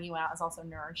that's burning you out is also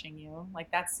nourishing you. Like,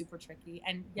 that's super tricky.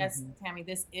 And yes, Tammy,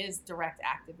 this is direct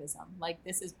activism. Like,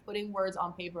 this is putting words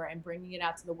on paper and bringing it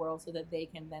out to the world so that they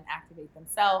can then activate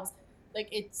themselves. Like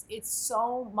it's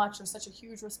so much, there's such a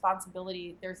huge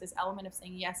responsibility. There's this element of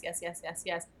saying yes, yes, yes, yes,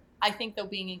 yes. I think though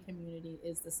being in community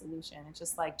is the solution. It's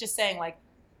just saying like,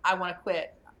 I want to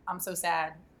quit. I'm so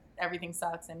sad. Everything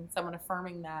sucks. And someone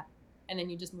affirming that. And then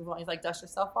you just move on. It's like, dust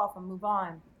yourself off and move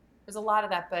on. There's a lot of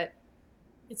that, but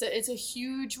it's a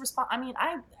huge response. I mean,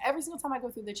 every single time I go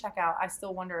through the checkout, I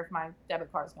still wonder if my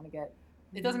debit card is going to get,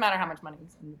 it doesn't matter how much money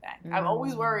is in the bank. I'm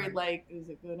always worried, like, is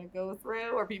it going to go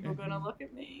through? Or are people going to look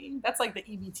at me? That's like the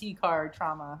EBT card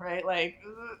trauma, right? Like,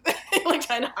 like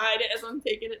trying to hide it as I'm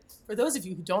taking it. For those of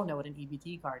you who don't know what an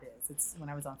EBT card is, it's when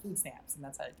I was on food stamps, and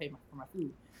that's how I paid for my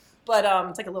food. But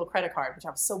it's like a little credit card, which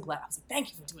I was so glad. I was like, thank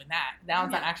you for doing that. Now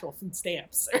it's not actual food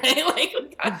stamps, right?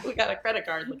 Like we got a credit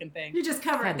card looking thing. You just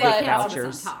cover it. But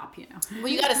Vouchers on top, Well,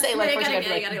 you got to say like, you first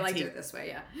gotta, you got to like do it this way,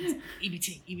 yeah.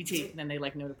 EBT, and then they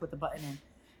like know to put the button in.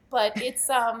 But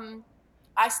it's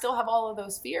I still have all of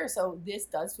those fears, so this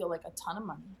does feel like a ton of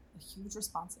money, a huge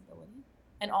responsibility,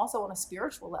 and also on a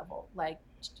spiritual level, like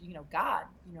God,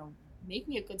 make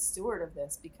me a good steward of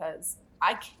this because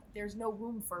there's no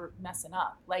room for messing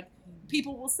up. Like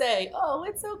people will say, oh,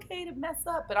 it's okay to mess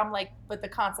up. But I'm like, but the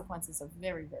consequences are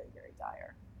very, very, very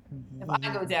dire. If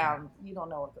I go down, you don't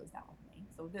know what goes down with me.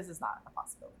 So this is not a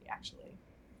possibility, actually.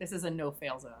 This is a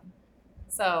no-fail zone.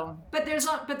 So, but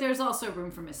there's also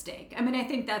room for mistake. I mean, I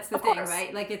think that's the thing,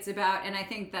 right? Like it's about, and I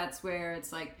think that's where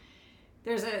it's like,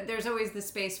 there's always the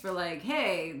space for like,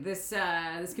 hey, this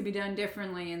could be done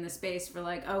differently, and the space for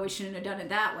like, oh, we shouldn't have done it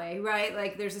that way, right?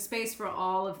 Like there's a space for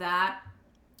all of that,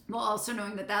 while also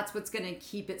knowing that that's what's going to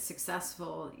keep it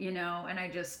successful, And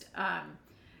I just,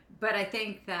 but I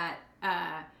think that,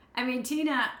 I mean,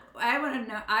 Tina, I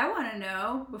want to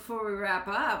know before we wrap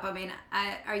up. I mean,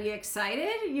 are you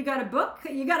excited? You got a book?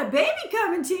 You got a baby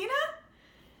coming, Tina?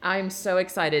 I'm so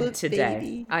excited today.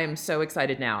 Baby. I am so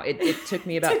excited now. It took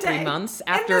me about 3 months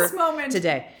after in this moment.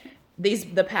 Today.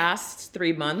 The past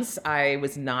 3 months, I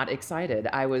was not excited.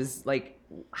 I was like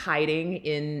hiding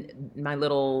in my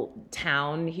little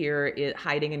town here,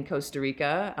 hiding in Costa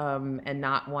Rica, and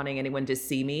not wanting anyone to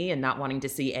see me and not wanting to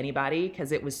see anybody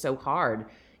because it was so hard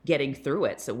getting through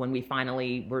it. So when we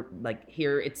finally were like,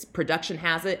 here, it's production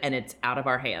has it and it's out of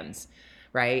our hands.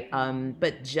 Right.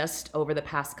 But just over the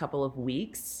past couple of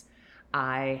weeks,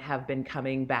 I have been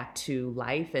coming back to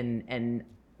life. And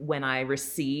when I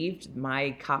received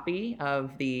my copy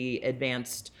of the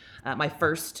advanced, my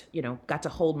first, got to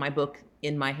hold my book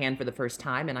in my hand for the first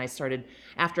time. And I started,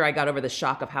 after I got over the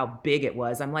shock of how big it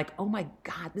was, I'm like, oh my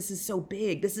God, this is so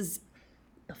big. This is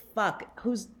the fuck.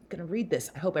 Who's going to read this?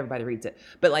 I hope everybody reads it.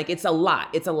 But like, it's a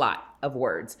lot of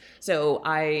words. So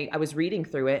I was reading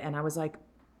through it and I was like,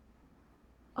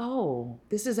 oh,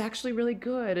 this is actually really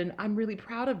good. And I'm really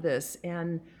proud of this.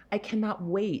 And I cannot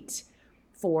wait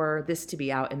for this to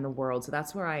be out in the world. So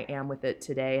that's where I am with it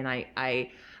today. And I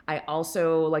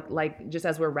also like just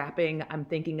as we're wrapping, I'm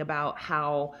thinking about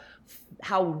how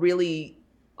really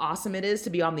awesome it is to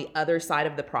be on the other side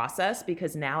of the process,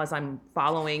 because now as I'm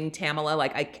following Tamala,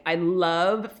 like I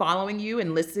love following you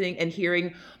and listening and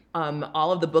hearing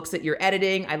all of the books that you're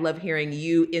editing. I love hearing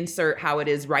you insert how it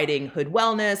is writing Hood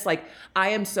Wellness. Like I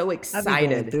am so excited. I've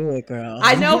been going through it, girl.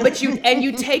 I know, but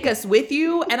you take us with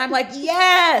you, and I'm like,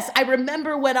 yes. I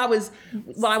remember when I was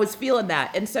feeling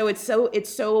that, and so it's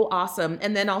so awesome.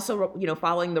 And then also,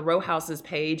 following the Row House's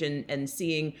page and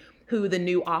seeing who the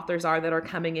new authors are that are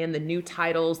coming in, the new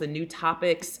titles, the new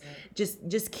topics,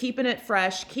 just keeping it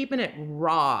fresh, keeping it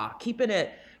raw, keeping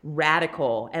it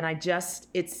radical, and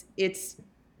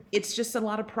it's just a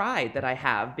lot of pride that I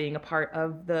have being a part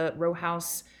of the Row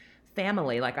House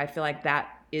family. Like, I feel like that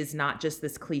is not just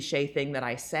this cliche thing that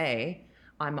I say.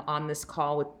 I'm on this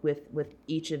call with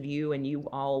each of you, and you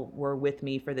all were with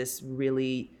me for this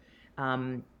really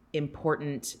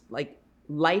important, like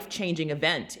life-changing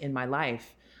event in my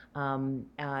life.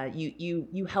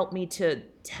 You helped me to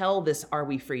tell this Are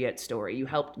We Free Yet story. You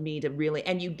helped me to really,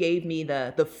 and you gave me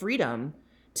the freedom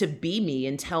to be me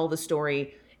and tell the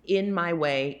story in my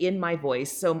way, in my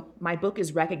voice. So my book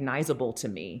is recognizable to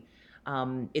me.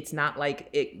 It's not like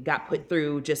it got put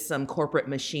through just some corporate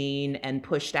machine and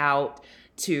pushed out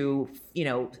to,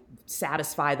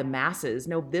 satisfy the masses.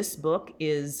 No, this book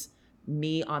is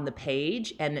me on the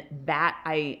page, and that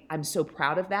I'm so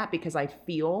proud of that, because I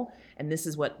feel, and this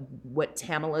is what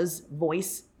Tamala's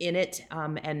voice in it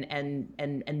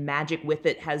and magic with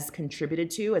it has contributed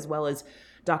to, as well as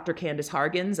Dr. Candace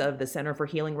Hargens of the Center for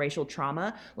Healing Racial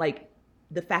Trauma, like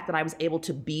the fact that I was able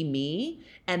to be me,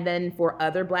 and then for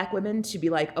other Black women to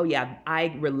be like, oh yeah,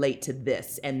 I relate to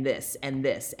this and this and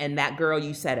this, and that girl,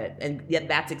 you said it, and yet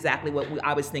that's exactly what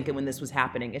I was thinking when this was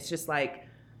happening. It's just like,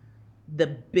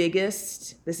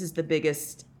 this is the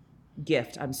biggest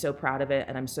gift. I'm so proud of it,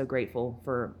 and I'm so grateful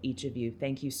for each of you.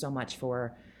 Thank you so much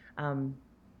for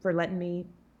letting me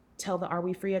tell the Are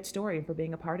We Free Yet story and for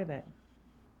being a part of it.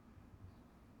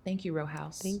 Thank you, Row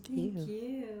House. Thank you. Thank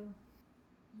you.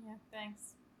 Yeah,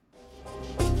 thanks.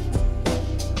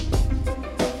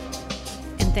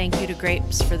 And thank you to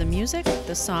Grapes for the music.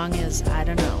 The song is I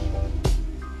Don't Know.